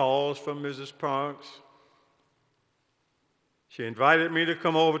had calls from Mrs. Parks. She invited me to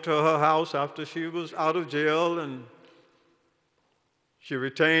come over to her house after she was out of jail, and she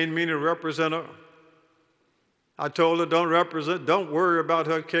retained me to represent her. I told her, don't worry about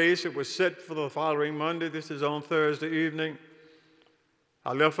her case. It was set for the following Monday. This is on Thursday evening.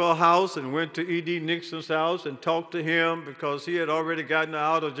 I left her house and went to E.D. Nixon's house and talked to him because he had already gotten her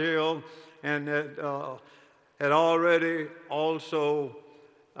out of jail and had already also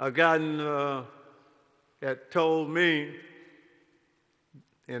had told me,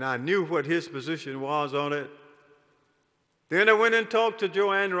 and I knew what his position was on it. Then I went and talked to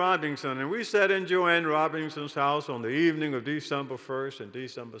Joanne Robinson, and we sat in Joanne Robinson's house on the evening of December 1st and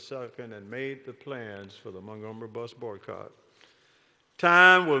December 2nd and made the plans for the Montgomery bus boycott.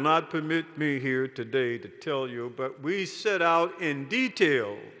 Time will not permit me here today to tell you, but we set out in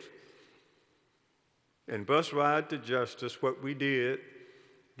detail in Bus Ride to Justice what we did,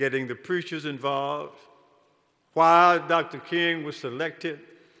 getting the preachers involved, why Dr. King was selected,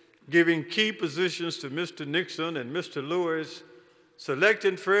 giving key positions to Mr. Nixon and Mr. Lewis,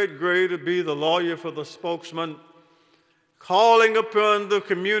 selecting Fred Gray to be the lawyer for the spokesman, calling upon the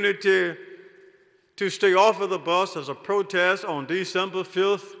community to stay off of the bus as a protest on December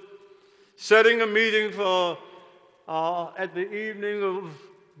 5th, setting a meeting for at the evening of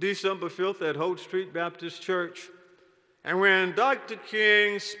December 5th at Holt Street Baptist Church. And when Dr.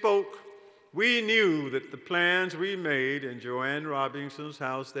 King spoke, we knew that the plans we made in Joanne Robinson's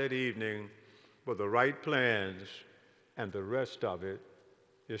house that evening were the right plans, and the rest of it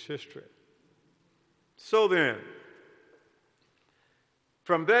is history. So then,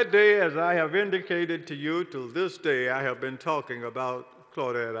 from that day, as I have indicated to you, till this day, I have been talking about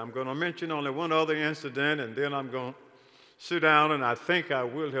Claudette. I'm going to mention only one other incident, and then I'm going to sit down, and I think I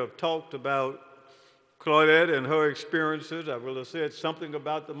will have talked about Claudette and her experiences. I will have said something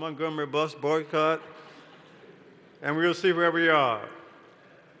about the Montgomery bus boycott, and we'll see where we are.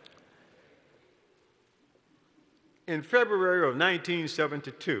 In February of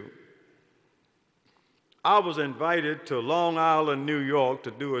 1972, I was invited to Long Island, New York,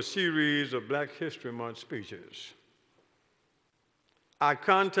 to do a series of Black History Month speeches. I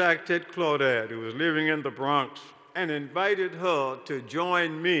contacted Claudette, who was living in the Bronx, and invited her to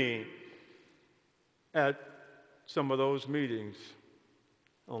join me at some of those meetings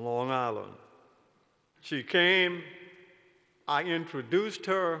on Long Island. She came, I introduced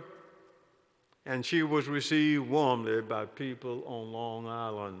her, and she was received warmly by people on Long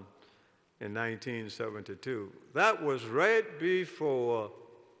Island in 1972. That was right before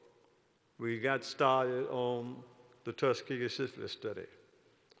we got started on the Tuskegee syphilis study.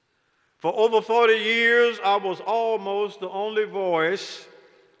 For over 40 years, I was almost the only voice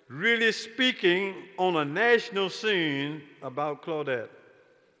really speaking on a national scene about Claudette.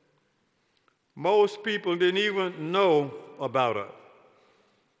 Most people didn't even know about her.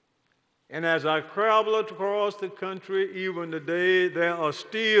 And as I traveled across the country, even today, there are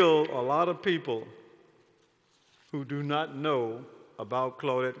still a lot of people who do not know about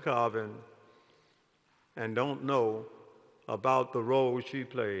Claudette Colvin and don't know about the role she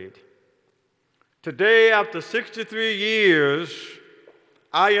played. Today, after 63 years,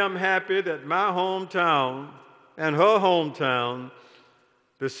 I am happy that my hometown and her hometown,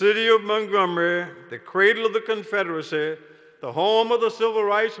 the city of Montgomery, the cradle of the Confederacy, the home of the Civil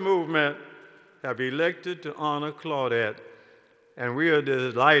Rights Movement, have elected to honor Claudette. And we are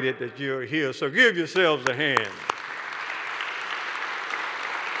delighted that you're here, so give yourselves a hand.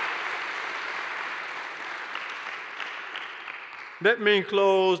 Let me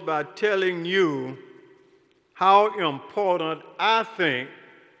close by telling you how important I think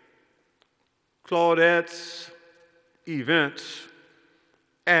Claudette's events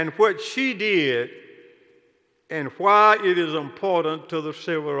and what she did and why it is important to the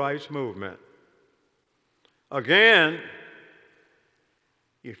Civil Rights Movement. Again,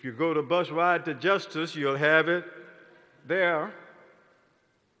 If you go to Bus Ride to Justice, you'll have it there.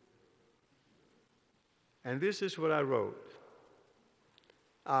 And this is what I wrote.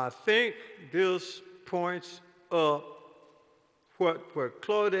 I think this points up what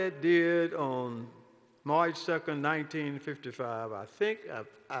Claudette did on March 2nd, 1955. I think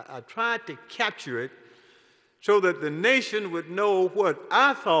I tried to capture it so that the nation would know what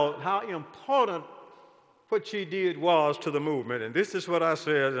I thought, how important what she did was to the movement. And this is what I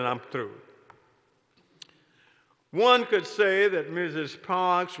said, and I'm through. One could say that Mrs.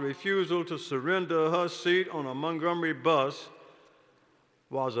 Parks' refusal to surrender her seat on a Montgomery bus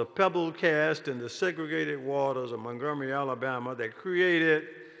was a pebble cast in the segregated waters of Montgomery, Alabama, that created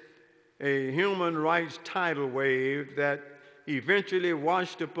a human rights tidal wave that eventually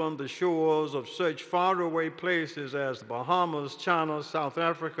washed upon the shores of such faraway places as the Bahamas, China, South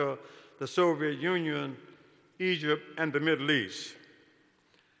Africa, the Soviet Union, Egypt, and the Middle East.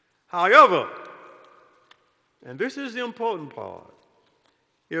 However, and this is the important part,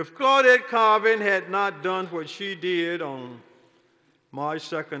 if Claudette Colvin had not done what she did on March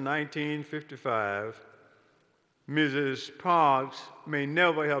 2nd, 1955, Mrs. Parks may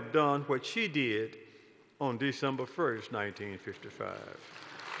never have done what she did on December 1st, 1955.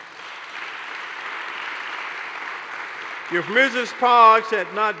 If Mrs. Parks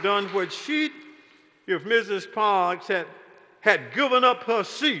had not done what if Mrs. Parks had given up her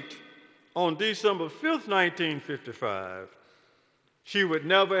seat on December 5th, 1955, she would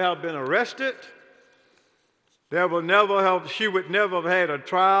never have been arrested. She would never have had a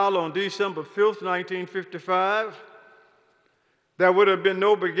trial on December 5th, 1955. There would have been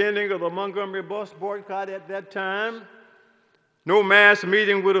no beginning of the Montgomery bus boycott at that time. No mass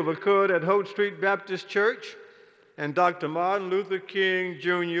meeting would have occurred at Holt Street Baptist Church, and Dr. Martin Luther King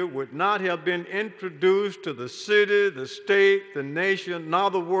Jr. would not have been introduced to the city, the state, the nation, nor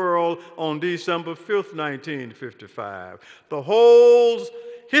the world on December 5th, 1955. The whole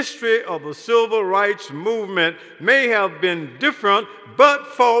history of the civil rights movement may have been different but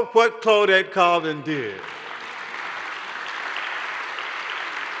for what Claudette Colvin did.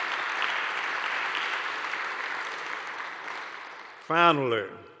 Finally,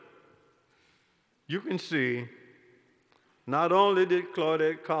 you can see not only did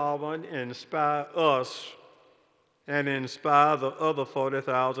Claudette Colvin inspire us and inspire the other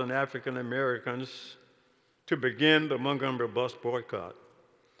 40,000 African Americans to begin the Montgomery bus boycott,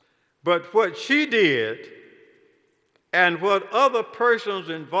 but what she did and what other persons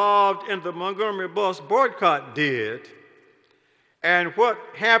involved in the Montgomery bus boycott did, and what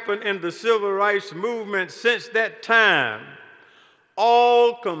happened in the civil rights movement since that time,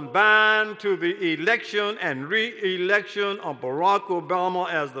 all combined to the election and re-election of Barack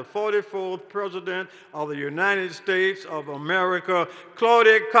Obama as the 44th President of the United States of America.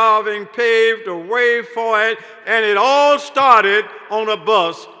 Claudette Colvin paved the way for it, and it all started on a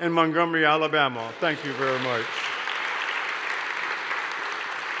bus in Montgomery, Alabama. Thank you very much.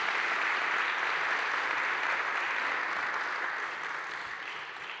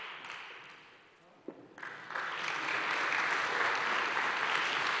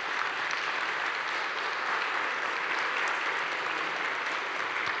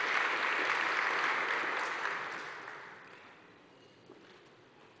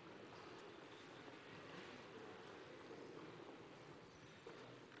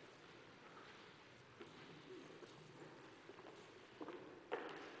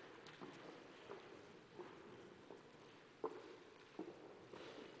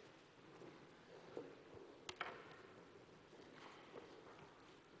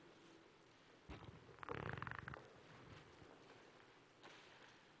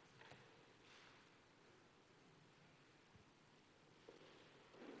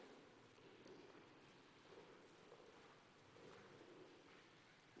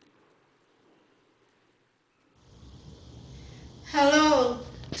 Hello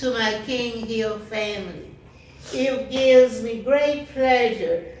to my King Hill family. It gives me great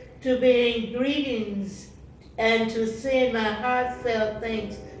pleasure to bring greetings and to send my heartfelt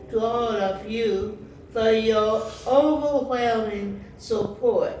thanks to all of you for your overwhelming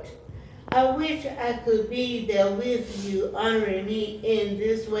support. I wish I could be there with you, honoring me in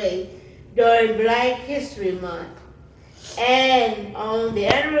this way during Black History Month and on the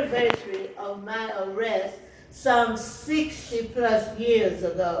anniversary of my arrest some 60 plus years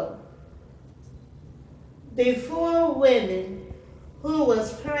ago. The four women who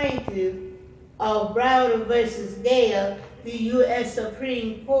was plaintiff of Browder versus Gale, the U.S.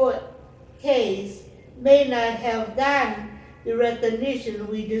 Supreme Court case, may not have gotten the recognition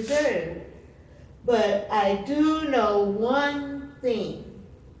we deserve. But I do know one thing.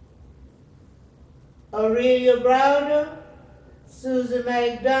 Aurelia Browder, Susan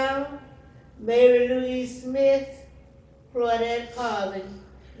McDonald, Mary Louise Smith, Claudette Colvin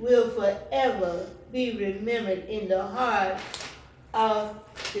will forever be remembered in the hearts of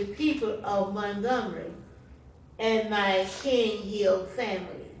the people of Montgomery and my King Hill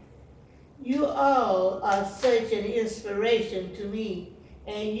family. You all are such an inspiration to me,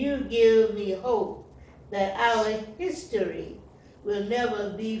 and you give me hope that our history will never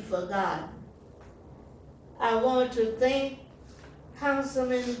be forgotten. I want to thank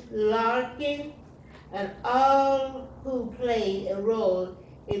Councilman Larkin and all who played a role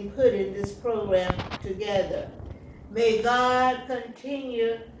in putting this program together. May God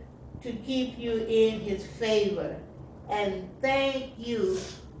continue to keep you in his favor, and thank you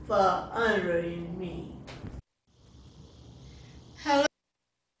for honoring me. Hello.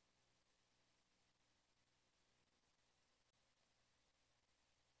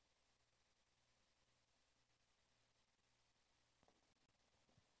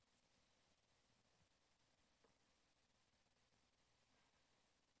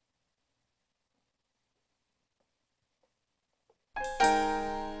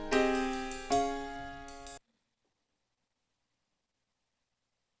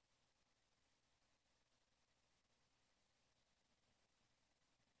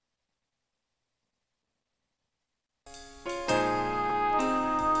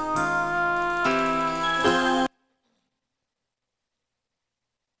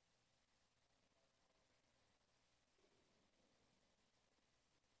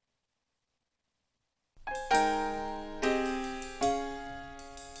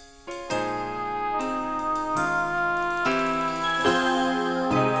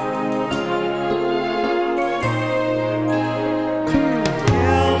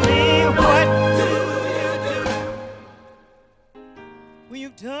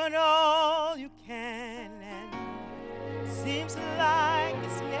 You've done all you can, and seems like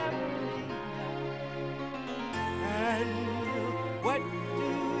it's never enough. And what do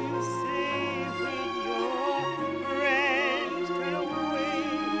you say when your friends turn away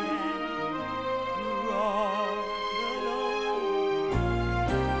and you're all alone?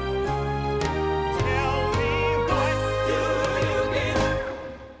 Tell me, what do you give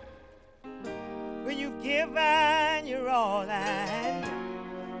when you've given your all and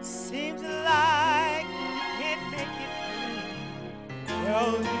seems like you can't make it through?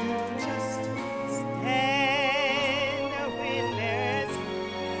 Well, you just stand when there's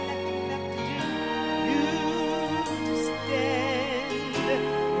nothing left to do. You just stand and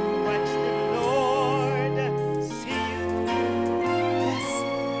watch the Lord see you through. Yes,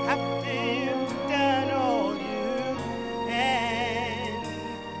 after you've done all you can,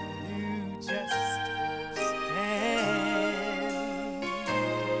 you just stand.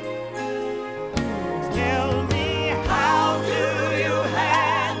 Tell me, how do you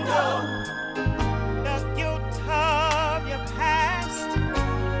handle the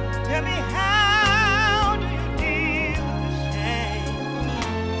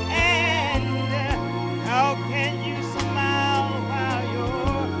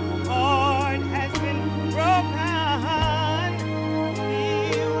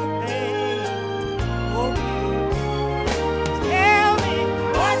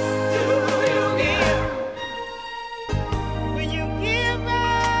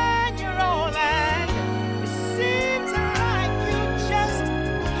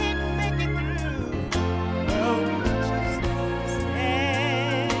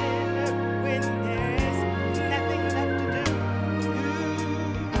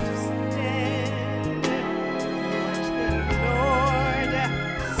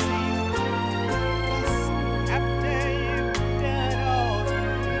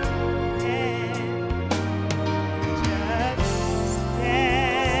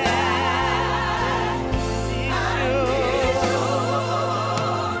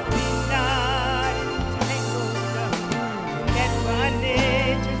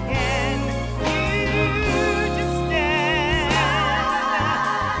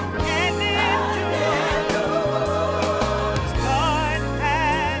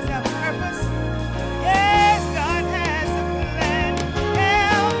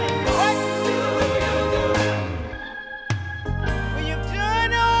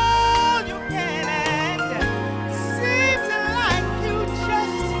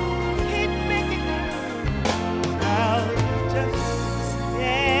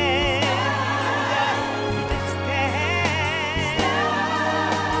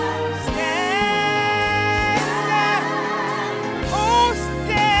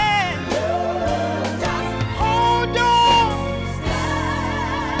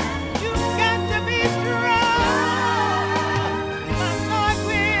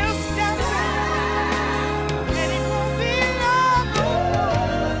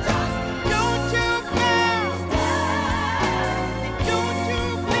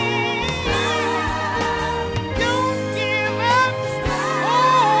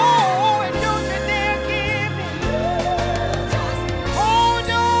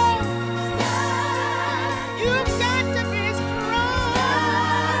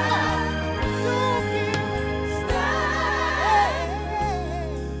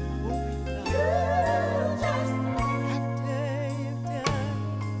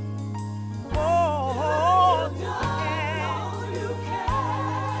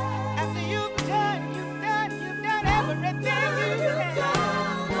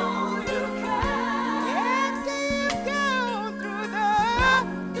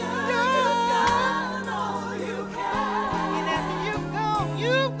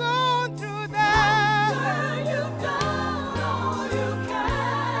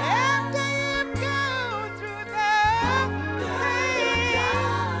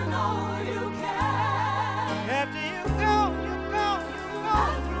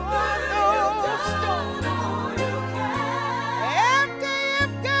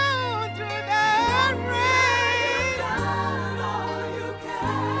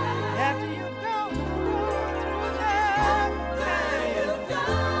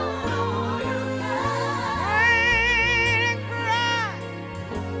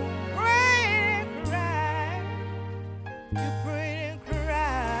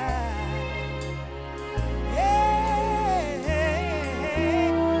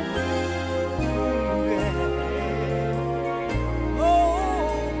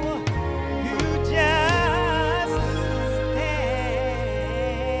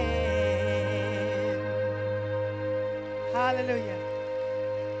Hallelujah.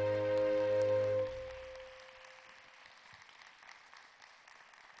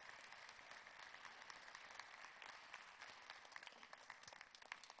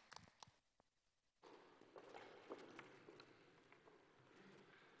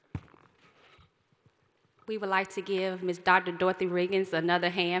 We would like to give Ms. Dr. Dorothy Riggins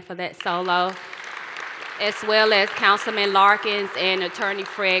another hand for that solo, as well as Councilman Larkins and Attorney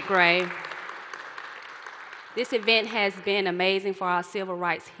Fred Gray. This event has been amazing for our civil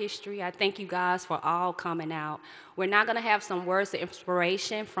rights history. I thank you guys for all coming out. We're now going to have some words of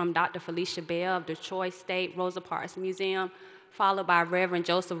inspiration from Dr. Felicia Bell of Detroit State Rosa Parks Museum, followed by Reverend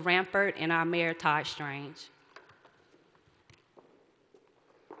Joseph Rampart and our Mayor Todd Strange.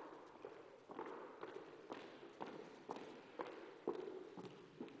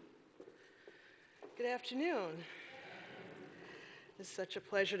 Good afternoon. It's such a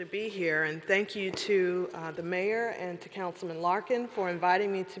pleasure to be here, and thank you to the mayor and to Councilman Larkin for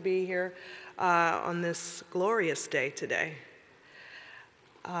inviting me to be here on this glorious day today.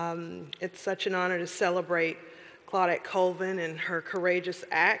 It's such an honor to celebrate Claudette Colvin and her courageous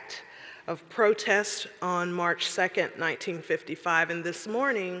act of protest on March 2nd, 1955. And this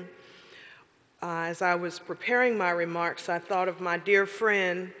morning, as I was preparing my remarks, I thought of my dear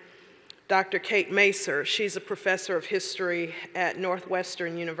friend, Dr. Kate Macer. She's a professor of history at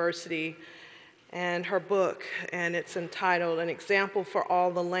Northwestern University, and her book, and it's entitled An Example for All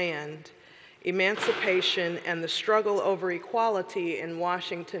the Land, Emancipation and the Struggle Over Equality in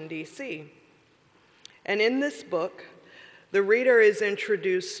Washington, D.C. And in this book, the reader is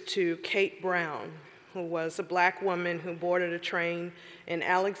introduced to Kate Brown, who was a black woman who boarded a train in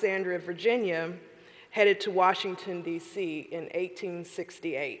Alexandria, Virginia, headed to Washington, D.C. in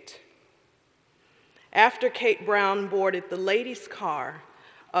 1868. After Kate Brown boarded the ladies' car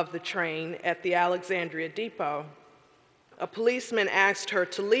of the train at the Alexandria Depot, a policeman asked her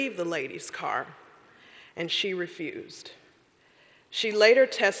to leave the ladies' car, and she refused. She later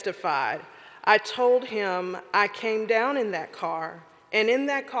testified, "I told him I came down in that car, and in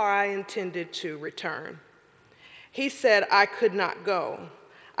that car I intended to return. He said I could not go.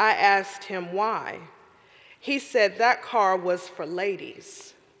 I asked him why. He said that car was for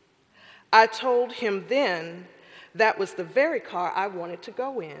ladies. I told him then that was the very car I wanted to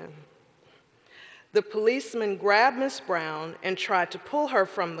go in." The policeman grabbed Miss Brown and tried to pull her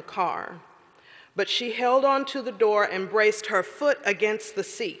from the car, but she held onto the door and braced her foot against the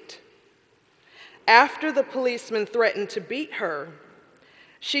seat. After the policeman threatened to beat her,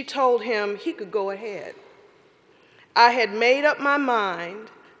 she told him he could go ahead. "I had made up my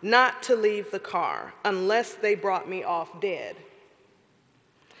mind not to leave the car unless they brought me off dead."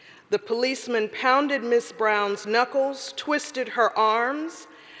 The policeman pounded Miss Brown's knuckles, twisted her arms,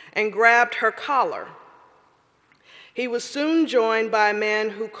 and grabbed her collar. He was soon joined by a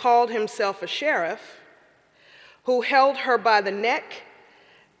man who called himself a sheriff, who held her by the neck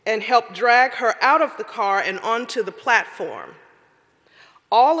and helped drag her out of the car and onto the platform.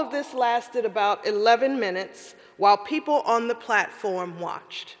 All of this lasted about 11 minutes while people on the platform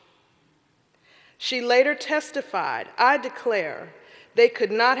watched. She later testified, "I declare, they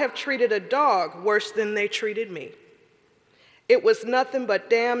could not have treated a dog worse than they treated me. It was nothing but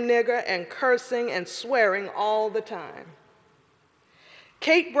damn nigger and cursing and swearing all the time."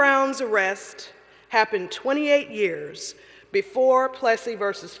 Kate Brown's arrest happened 28 years before Plessy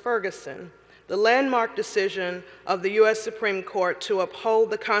versus Ferguson, the landmark decision of the U.S. Supreme Court to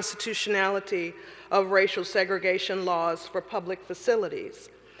uphold the constitutionality of racial segregation laws for public facilities,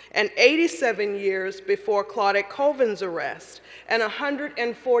 and 87 years before Claudette Colvin's arrest, and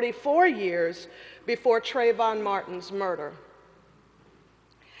 144 years before Trayvon Martin's murder.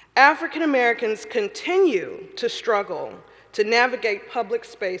 African Americans continue to struggle to navigate public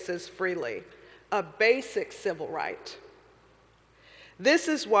spaces freely, a basic civil right. This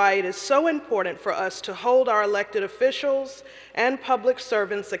is why it is so important for us to hold our elected officials and public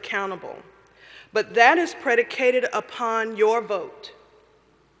servants accountable. But that is predicated upon your vote.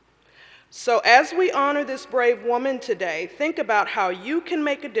 So as we honor this brave woman today, think about how you can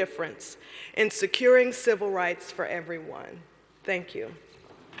make a difference in securing civil rights for everyone. Thank you.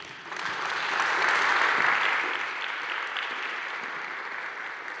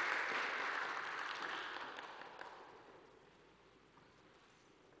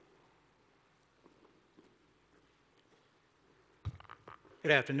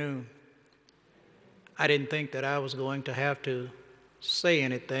 Good afternoon. I didn't think that I was going to have to say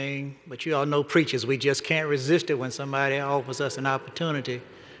anything, but you all know preachers, we just can't resist it when somebody offers us an opportunity.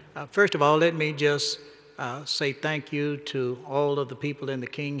 First of all, let me just say thank you to all of the people in the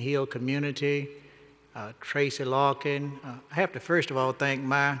King Hill community Tracy Larkin. I have to first of all thank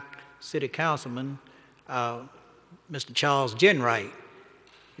my city councilman, Mr. Charles Jenwright.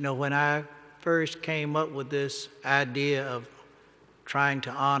 You know, when I first came up with this idea of trying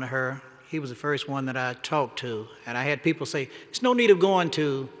to honor her, he was the first one that I talked to. And I had people say, there's no need of going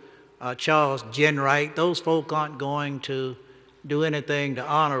to Charles Jenwright. Those folk aren't going to do anything to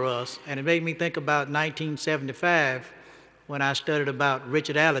honor us. And it made me think about 1975 when I studied about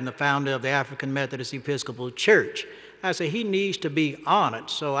Richard Allen, the founder of the African Methodist Episcopal Church. I said, he needs to be honored.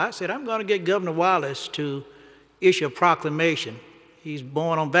 So I said, I'm going to get Governor Wallace to issue a proclamation. He's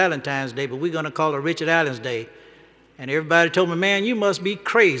born on Valentine's Day, but we're going to call it Richard Allen's Day. And everybody told me, man, you must be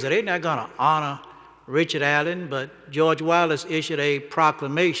crazy. They're not going to honor Richard Allen. But George Wallace issued a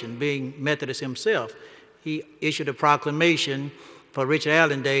proclamation, being Methodist himself. He issued a proclamation for Richard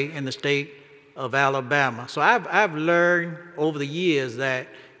Allen Day in the state of Alabama. So I've learned over the years that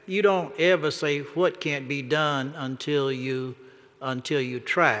you don't ever say what can't be done until you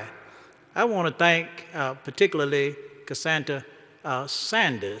try. I want to thank particularly Cassandra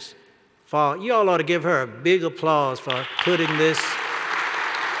Sanders. You all ought to give her a big applause for putting this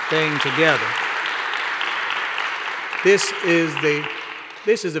thing together. This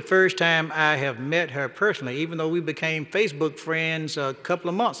is the first time I have met her personally, even though we became Facebook friends a couple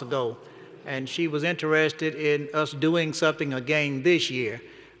of months ago, and she was interested in us doing something again this year.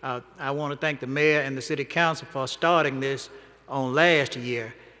 I want to thank the mayor and the city council for starting this on last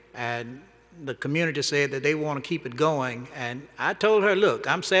year, and the community said that they want to keep it going. And I told her, look,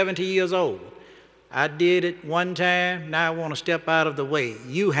 I'm 70 years old. I did it one time, now I want to step out of the way.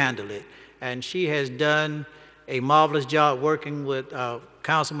 You handle it. And she has done a marvelous job working with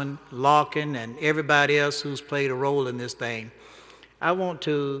Councilman Larkin and everybody else who's played a role in this thing. I want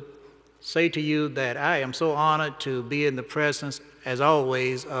to say to you that I am so honored to be in the presence, as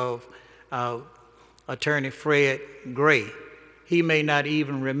always, of Attorney Fred Gray. He may not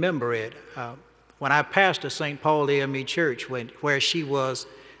even remember it. When I pastored St. Paul AME Church, where she was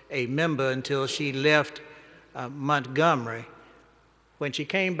a member until she left Montgomery, when she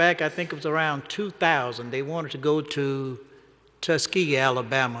came back, I think it was around 2000, they wanted to go to Tuskegee,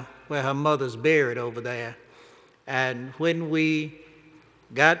 Alabama, where her mother's buried over there. And when we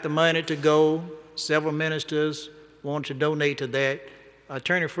got the money to go, several ministers wanted to donate to that.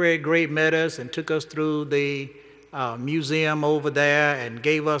 Attorney Fred Gray met us and took us through the museum over there and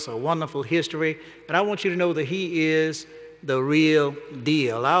gave us a wonderful history. And I want you to know that he is the real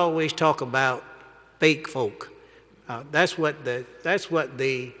deal. I always talk about fake folk. That's what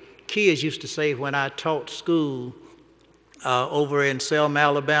the kids used to say when I taught school over in Selma,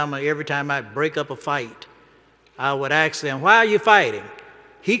 Alabama. Every time I'd break up a fight, I would ask them, why are you fighting?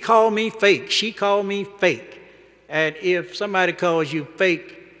 He called me fake, she called me fake. And if somebody calls you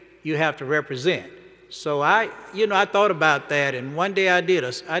fake, you have to represent. So I thought about that, and one day I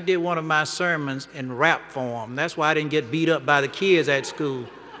did one of my sermons in rap form. That's why I didn't get beat up by the kids at school,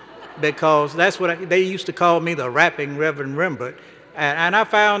 because that's what they used to call me, the rapping Reverend Rembert. And I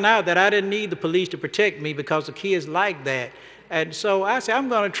found out that I didn't need the police to protect me because the kids liked that. And so I said, I'm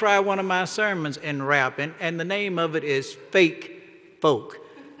going to try one of my sermons in rap, and the name of it is Fake Folk.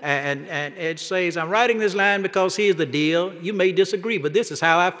 And it says, I'm writing this line because here's the deal. You may disagree, but this is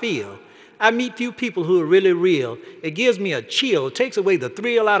how I feel. I meet few people who are really real. It gives me a chill, it takes away the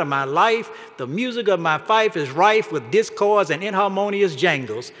thrill out of my life. The music of my fife is rife with discords and inharmonious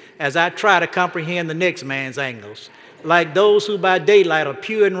jangles as I try to comprehend the next man's angles. Like those who by daylight are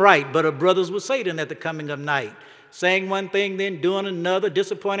pure and right, but are brothers with Satan at the coming of night. Saying one thing, then doing another,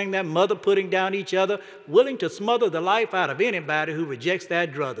 disappointing their mother, putting down each other, willing to smother the life out of anybody who rejects their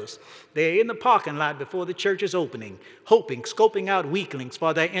druthers. They're in the parking lot before the church is opening, hoping, scoping out weaklings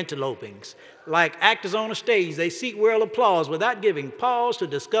for their interlopings. Like actors on a stage, they seek world applause without giving pause to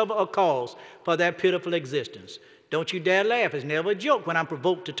discover a cause for their pitiful existence. Don't you dare laugh, it's never a joke when I'm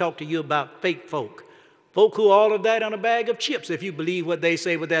provoked to talk to you about fake folk. Folk who all of that on a bag of chips, if you believe what they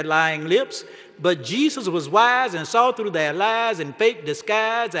say with their lying lips. But Jesus was wise and saw through their lies and fake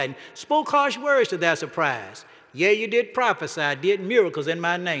disguise and spoke harsh words to their surprise. Yeah, you did prophesy, did miracles in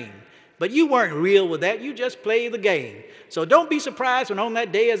my name. But you weren't real with that, you just played the game. So don't be surprised when on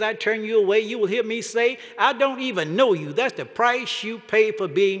that day as I turn you away, you will hear me say, I don't even know you. That's the price you pay for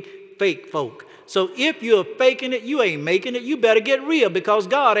being fake folk. So if you're faking it, you ain't making it. You better get real because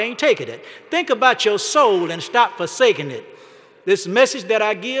God ain't taking it. Think about your soul and stop forsaking it. This message that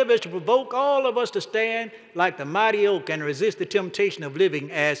I give is to provoke all of us to stand like the mighty oak and resist the temptation of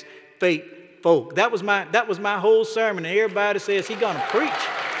living as fake folk. That was my whole sermon, and everybody says he's going to preach.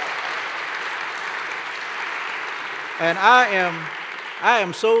 And I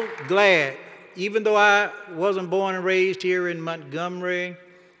am so glad even though I wasn't born and raised here in Montgomery,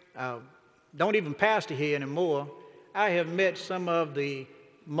 don't even pastor here anymore, I have met some of the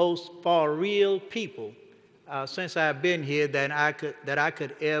most for real people since I've been here that I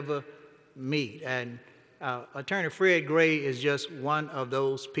could ever meet. And Attorney Fred Gray is just one of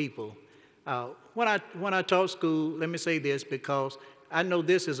those people. When I taught school, let me say this, because I know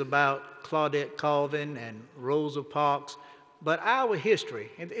this is about Claudette Colvin and Rosa Parks, but our history,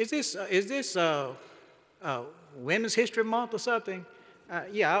 is this Women's History Month or something?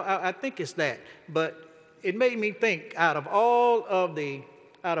 Yeah, I think it's that. But it made me think, out of all of the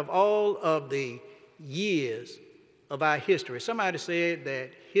years of our history, somebody said that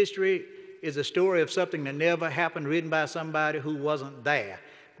history is a story of something that never happened, written by somebody who wasn't there.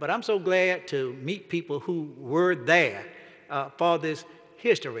 But I'm so glad to meet people who were there for this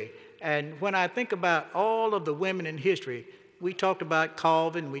history. And when I think about all of the women in history, we talked about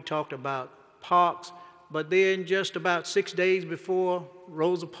Colvin, we talked about Parks, but then just about 6 days before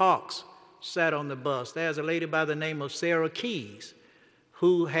Rosa Parks sat on the bus, there's a lady by the name of Sarah Keys,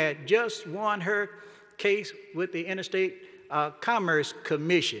 who had just won her case with the Interstate Commerce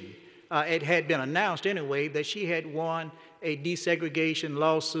Commission. It had been announced anyway that she had won a desegregation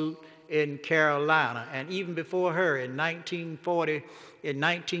lawsuit in Carolina. And even before her, in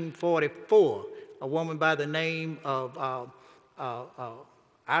 1944, a woman by the name of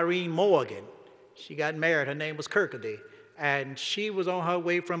Irene Morgan, she got married, her name was Kirkcaldy, and she was on her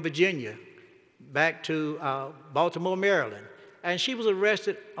way from Virginia back to Baltimore, Maryland. And she was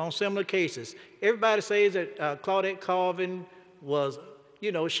arrested on similar cases. Everybody says that Claudette Colvin was,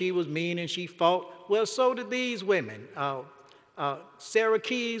 she was mean and she fought. Well, so did these women. Sarah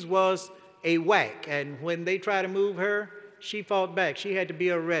Keys was a whack, and when they tried to move her, she fought back. She had to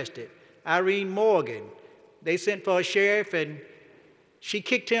be arrested. Irene Morgan, they sent for a sheriff, and she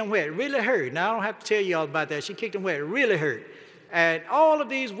kicked him where it really hurt. Now, I don't have to tell you all about that. She kicked him where it really hurt. And all of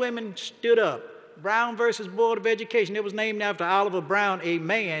these women stood up. Brown versus Board of Education. It was named after Oliver Brown, a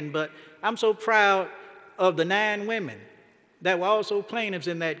man, but I'm so proud of the 9 women that were also plaintiffs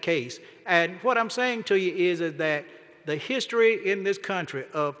in that case. And what I'm saying to you is that the history in this country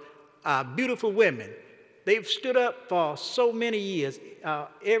of beautiful women, they've stood up for so many years.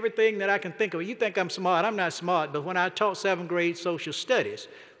 Everything that I can think of. You think I'm smart. I'm not smart, but when I taught 7th grade social studies,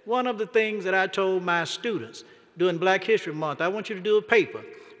 one of the things that I told my students during Black History Month, I want you to do a paper,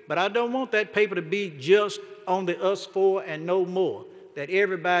 but I don't want that paper to be just on the us four and no more that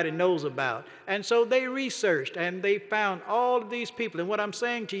everybody knows about. And so they researched and they found all of these people. And what I'm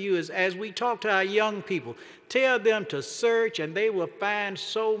saying to you is, as we talk to our young people, tell them to search and they will find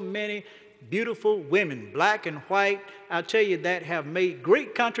so many beautiful women, black and white, I'll tell you, that have made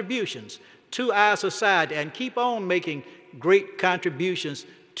great contributions to our society and keep on making great contributions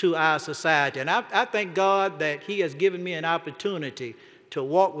to our society. And I thank God that He has given me an opportunity to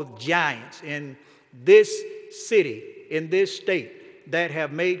walk with giants in this city, in this state, that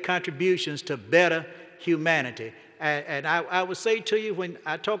have made contributions to better humanity. And I would say to you, when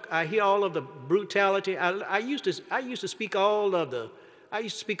I hear all of the brutality. I used to speak all of the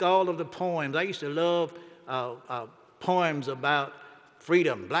poems. I used to love poems about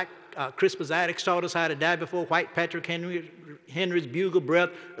freedom. Black Crispus Attucks taught us how to die before white Patrick Henry's bugle breath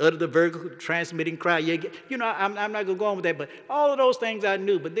uttered the vertical transmitting cry. I'm not going to go on with that, but all of those things I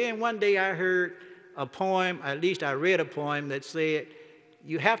knew. But then one day I heard a poem, at least I read a poem that said,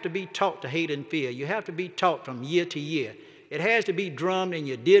 you have to be taught to hate and fear. You have to be taught from year to year. It has to be drummed in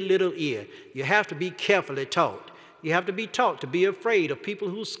your dear little ear. You have to be carefully taught. You have to be taught to be afraid of people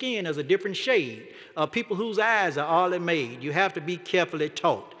whose skin is a different shade, of people whose eyes are all made. You have to be carefully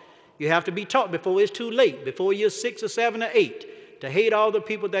taught. You have to be taught before it's too late, before you're 6 or 7 or 8, to hate all the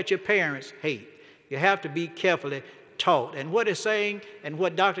people that your parents hate. You have to be carefully taught. And what it's saying, and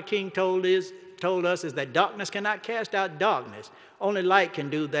what Dr. King told us is that darkness cannot cast out darkness. Only light can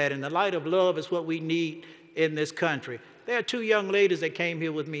do that, and the light of love is what we need in this country. There are 2 young ladies that came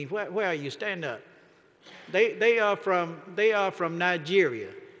here with me. Where are you? Stand up. They are from Nigeria.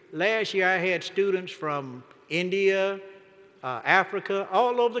 Last year I had students from India, Africa,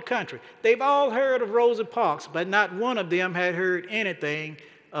 all over the country. They've all heard of Rosa Parks, but not one of them had heard anything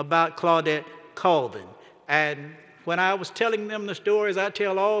about Claudette Colvin. And when I was telling them the stories, I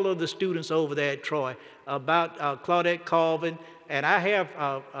tell all of the students over there at Troy about Claudette Colvin, and I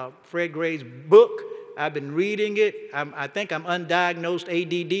have Fred Gray's book. I've been reading it. I think I'm undiagnosed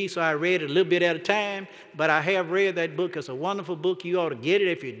ADD, so I read it a little bit at a time, but I have read that book. It's a wonderful book. You ought to get it.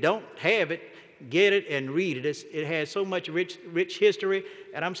 If you don't have it, get it and read it. It has so much rich history,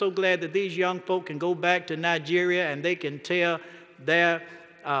 and I'm so glad that these young folk can go back to Nigeria and they can tell their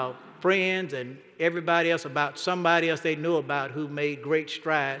friends and everybody else about somebody else they knew about who made great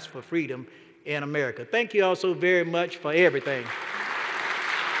strides for freedom in America. Thank you all so very much for everything.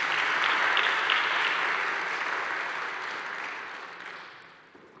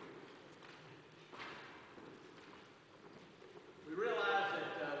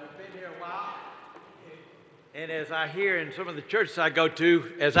 And as I hear in some of the churches I go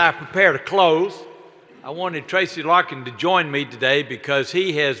to, as I prepare to close, I wanted Tracy Larkin to join me today because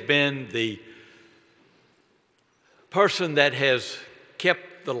he has been the person that has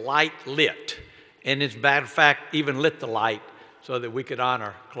kept the light lit. And as a matter of fact, even lit the light so that we could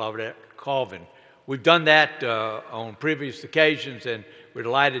honor Claudette Colvin. We've done that on previous occasions, and we're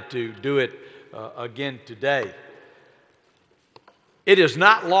delighted to do it again today. It is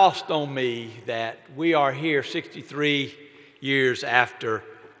not lost on me that we are here 63 years after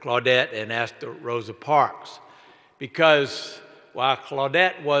Claudette and after Rosa Parks, because while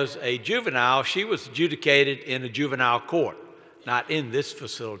Claudette was a juvenile, she was adjudicated in a juvenile court, not in this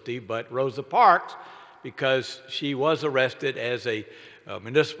facility, but Rosa Parks, because she was arrested as a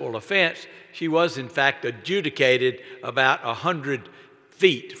municipal offense, she was in fact adjudicated about 100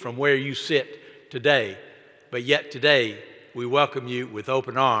 feet from where you sit today. But yet today, we welcome you with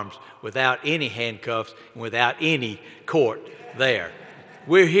open arms, without any handcuffs and without any court there.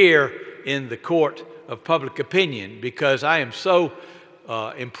 We're here in the court of public opinion because I am so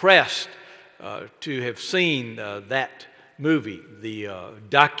impressed to have seen that movie, the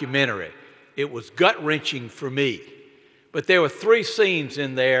documentary. It was gut-wrenching for me. But there were 3 scenes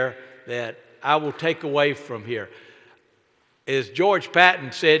in there that I will take away from here. As George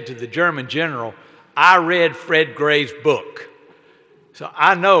Patton said to the German general, I read Fred Gray's book, so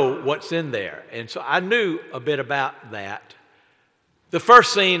I know what's in there. And so I knew a bit about that. The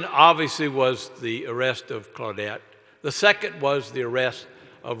first scene obviously was the arrest of Claudette. The second was the arrest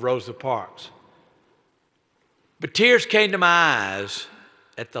of Rosa Parks. But tears came to my eyes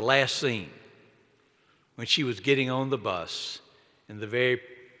at the last scene when she was getting on the bus and the very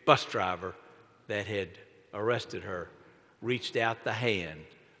bus driver that had arrested her reached out the hand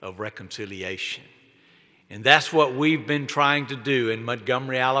of reconciliation. And that's what we've been trying to do in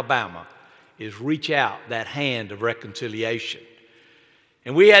Montgomery, Alabama, is reach out that hand of reconciliation.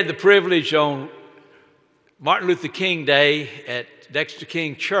 And we had the privilege on Martin Luther King Day at Dexter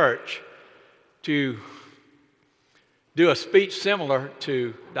King Church to do a speech similar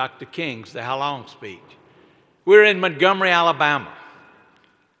to Dr. King's, the How Long speech. We're in Montgomery, Alabama.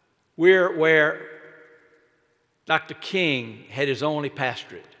 We're where Dr. King had his only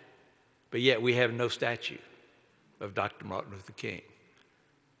pastorate, but yet we have no statue of Dr. Martin Luther King.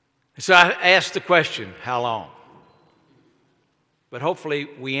 And so I asked the question, how long? But hopefully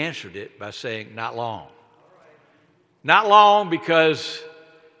we answered it by saying, not long. Not long, because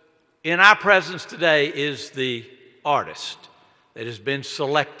in our presence today is the artist that has been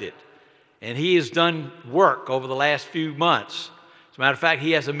selected. And he has done work over the last few months. As a matter of fact,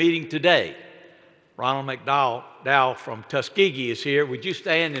 he has a meeting today. Ronald McDowell from Tuskegee is here. Would you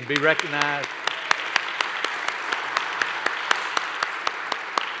stand and be recognized?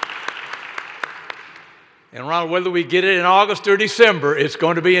 And Ronald, whether we get it in August or December, it's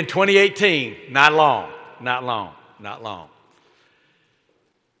going to be in 2018. Not long, not long, not long.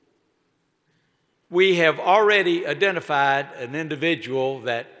 We have already identified an individual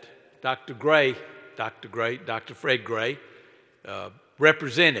that Dr. Fred Gray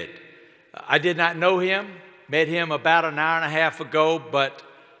represented. I did not know him, met him about an hour and a half ago, but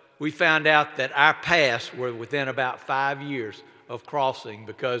we found out that our paths were within about 5 years of crossing,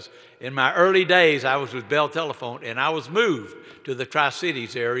 because in my early days I was with Bell Telephone and I was moved to the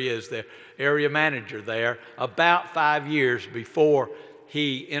Tri-Cities area as the area manager there about 5 years before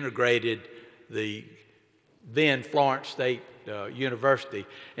he integrated the then Florence State University.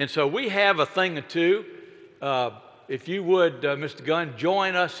 And so we have a thing or two. If you would, Mr. Gunn,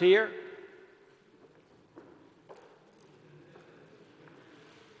 join us here.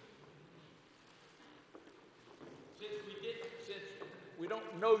 Since we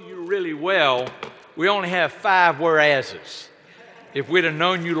don't know you really well, we only have 5 whereases. If we'd have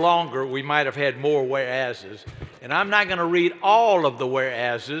known you longer, we might have had more whereases. And I'm not going to read all of the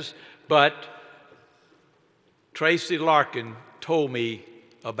whereases, but Tracy Larkin told me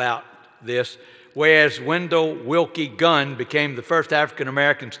about this. Whereas Wendell Wilkie Gunn became the first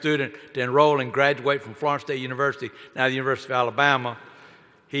African-American student to enroll and graduate from Florence State University, now the University of Alabama.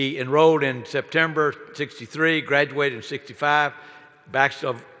 He enrolled in September '63, graduated in '65,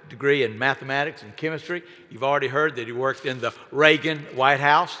 bachelor's degree in mathematics and chemistry. You've already heard that he worked in the Reagan White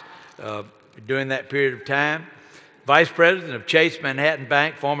House during that period of time. Vice President of Chase Manhattan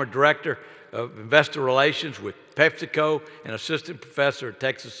Bank, former Director of Investor Relations with PepsiCo, and Assistant Professor at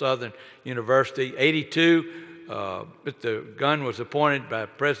Texas Southern University. 82, Mr. Gunn was appointed by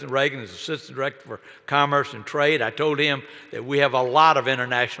President Reagan as Assistant Director for Commerce and Trade. I told him that we have a lot of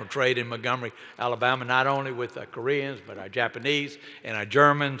international trade in Montgomery, Alabama, not only with our Koreans, but our Japanese and our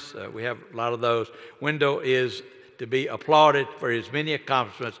Germans. We have a lot of those. Wendell is to be applauded for his many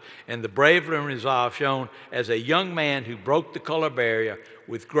accomplishments and the bravery and resolve shown as a young man who broke the color barrier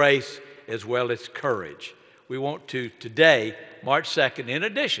with grace as well as courage. We want to today, March 2nd, in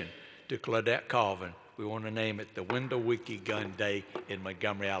addition to Claudette Colvin, we want to name it the Wendell Wiki Gun Day in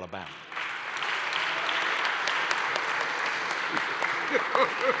Montgomery, Alabama.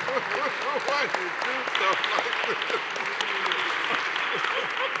 Why do you do stuff like this?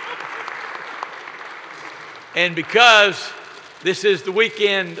 And because this is the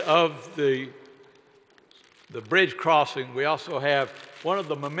weekend of the bridge crossing, we also have one of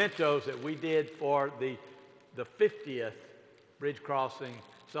the mementos that we did for the 50th bridge crossing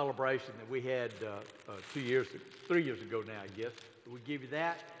celebration that we had 3 years ago now, I guess. We give you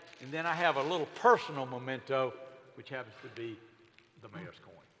that. And then I have a little personal memento, which happens to be the mayor's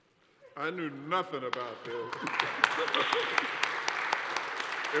coin. I knew nothing about this.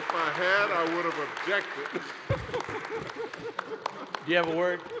 If I had, I would have objected. Do you have a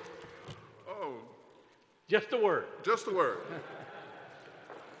word? Oh. Just a word. Just a word.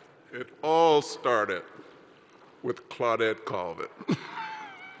 It all started with Claudette Colvin.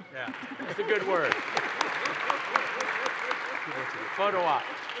 Yeah, that's a good word. Photo op.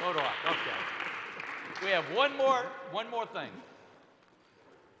 Photo op. Okay. We have one more thing.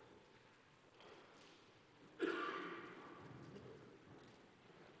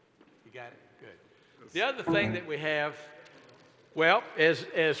 You got it? Good. The other thing that we have, well,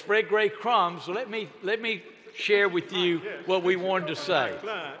 as Fred Gray crumbs, let me share with you what we wanted to say.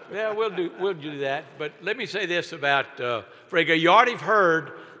 Yeah, we'll do that. But let me say this about Fred Gray. You already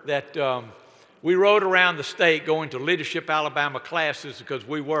heard that we rode around the state going to Leadership Alabama classes because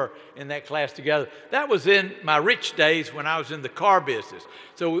we were in that class together. That was in my rich days when I was in the car business.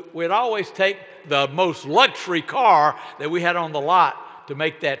 So we'd always take the most luxury car that we had on the lot to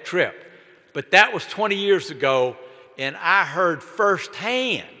make that trip. But that was 20 years ago, and I heard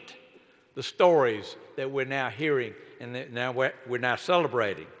firsthand the stories that we're now hearing and that now we're now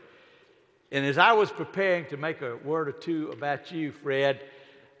celebrating. And as I was preparing to make a word or two about you, Fred,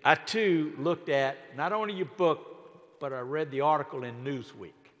 I too looked at not only your book, but I read the article in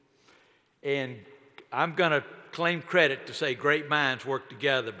Newsweek. And I'm going to claim credit to say great minds work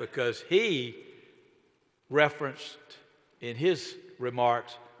together because he referenced in his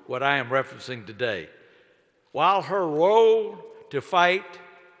remarks what I am referencing today. While her role to fight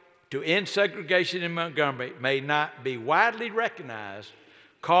to end segregation in Montgomery may not be widely recognized,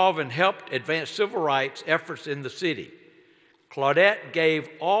 Colvin helped advance civil rights efforts in the city. Claudette gave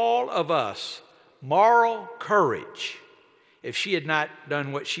all of us moral courage. If she had not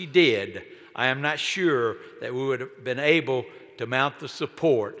done what she did, I am not sure that we would have been able to mount the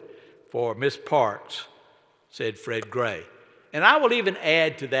support for Miss Parks, said Fred Gray. And I will even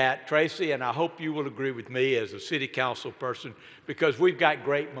add to that, Tracy, and I hope you will agree with me as a city council person, because we've got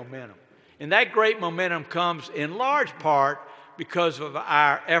great momentum. And that great momentum comes in large part because of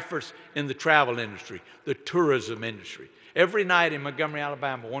our efforts in the travel industry, the tourism industry. Every night in Montgomery,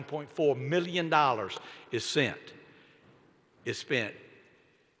 Alabama, $1.4 million is spent.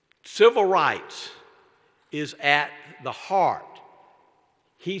 Civil rights is at the heart.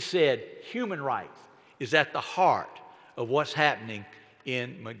 He said human rights is at the heart of what's happening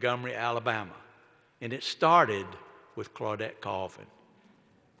in Montgomery, Alabama. And it started with Claudette Colvin.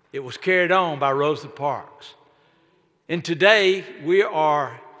 It was carried on by Rosa Parks. And today we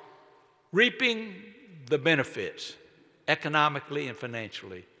are reaping the benefits economically and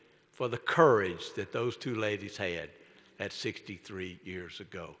financially for the courage that those two ladies had at 63 years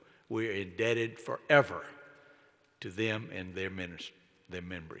ago. We are indebted forever to them and their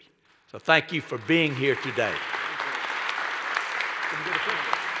memory. So thank you for being here today. Can we get a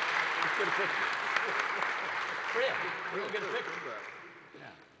picture? Let's get a picture. Fred, we'll get a picture.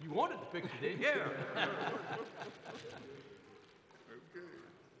 Yeah. You wanted the picture, didn't you? Yeah.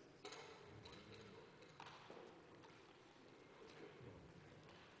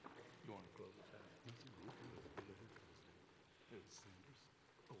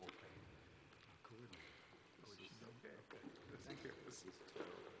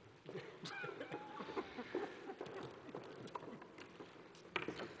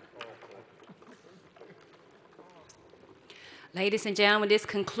 Ladies and gentlemen, this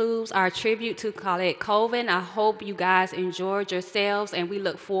concludes our tribute to Colette Colvin. I hope you guys enjoyed yourselves, and we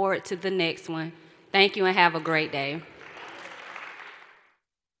look forward to the next one. Thank you and have a great day.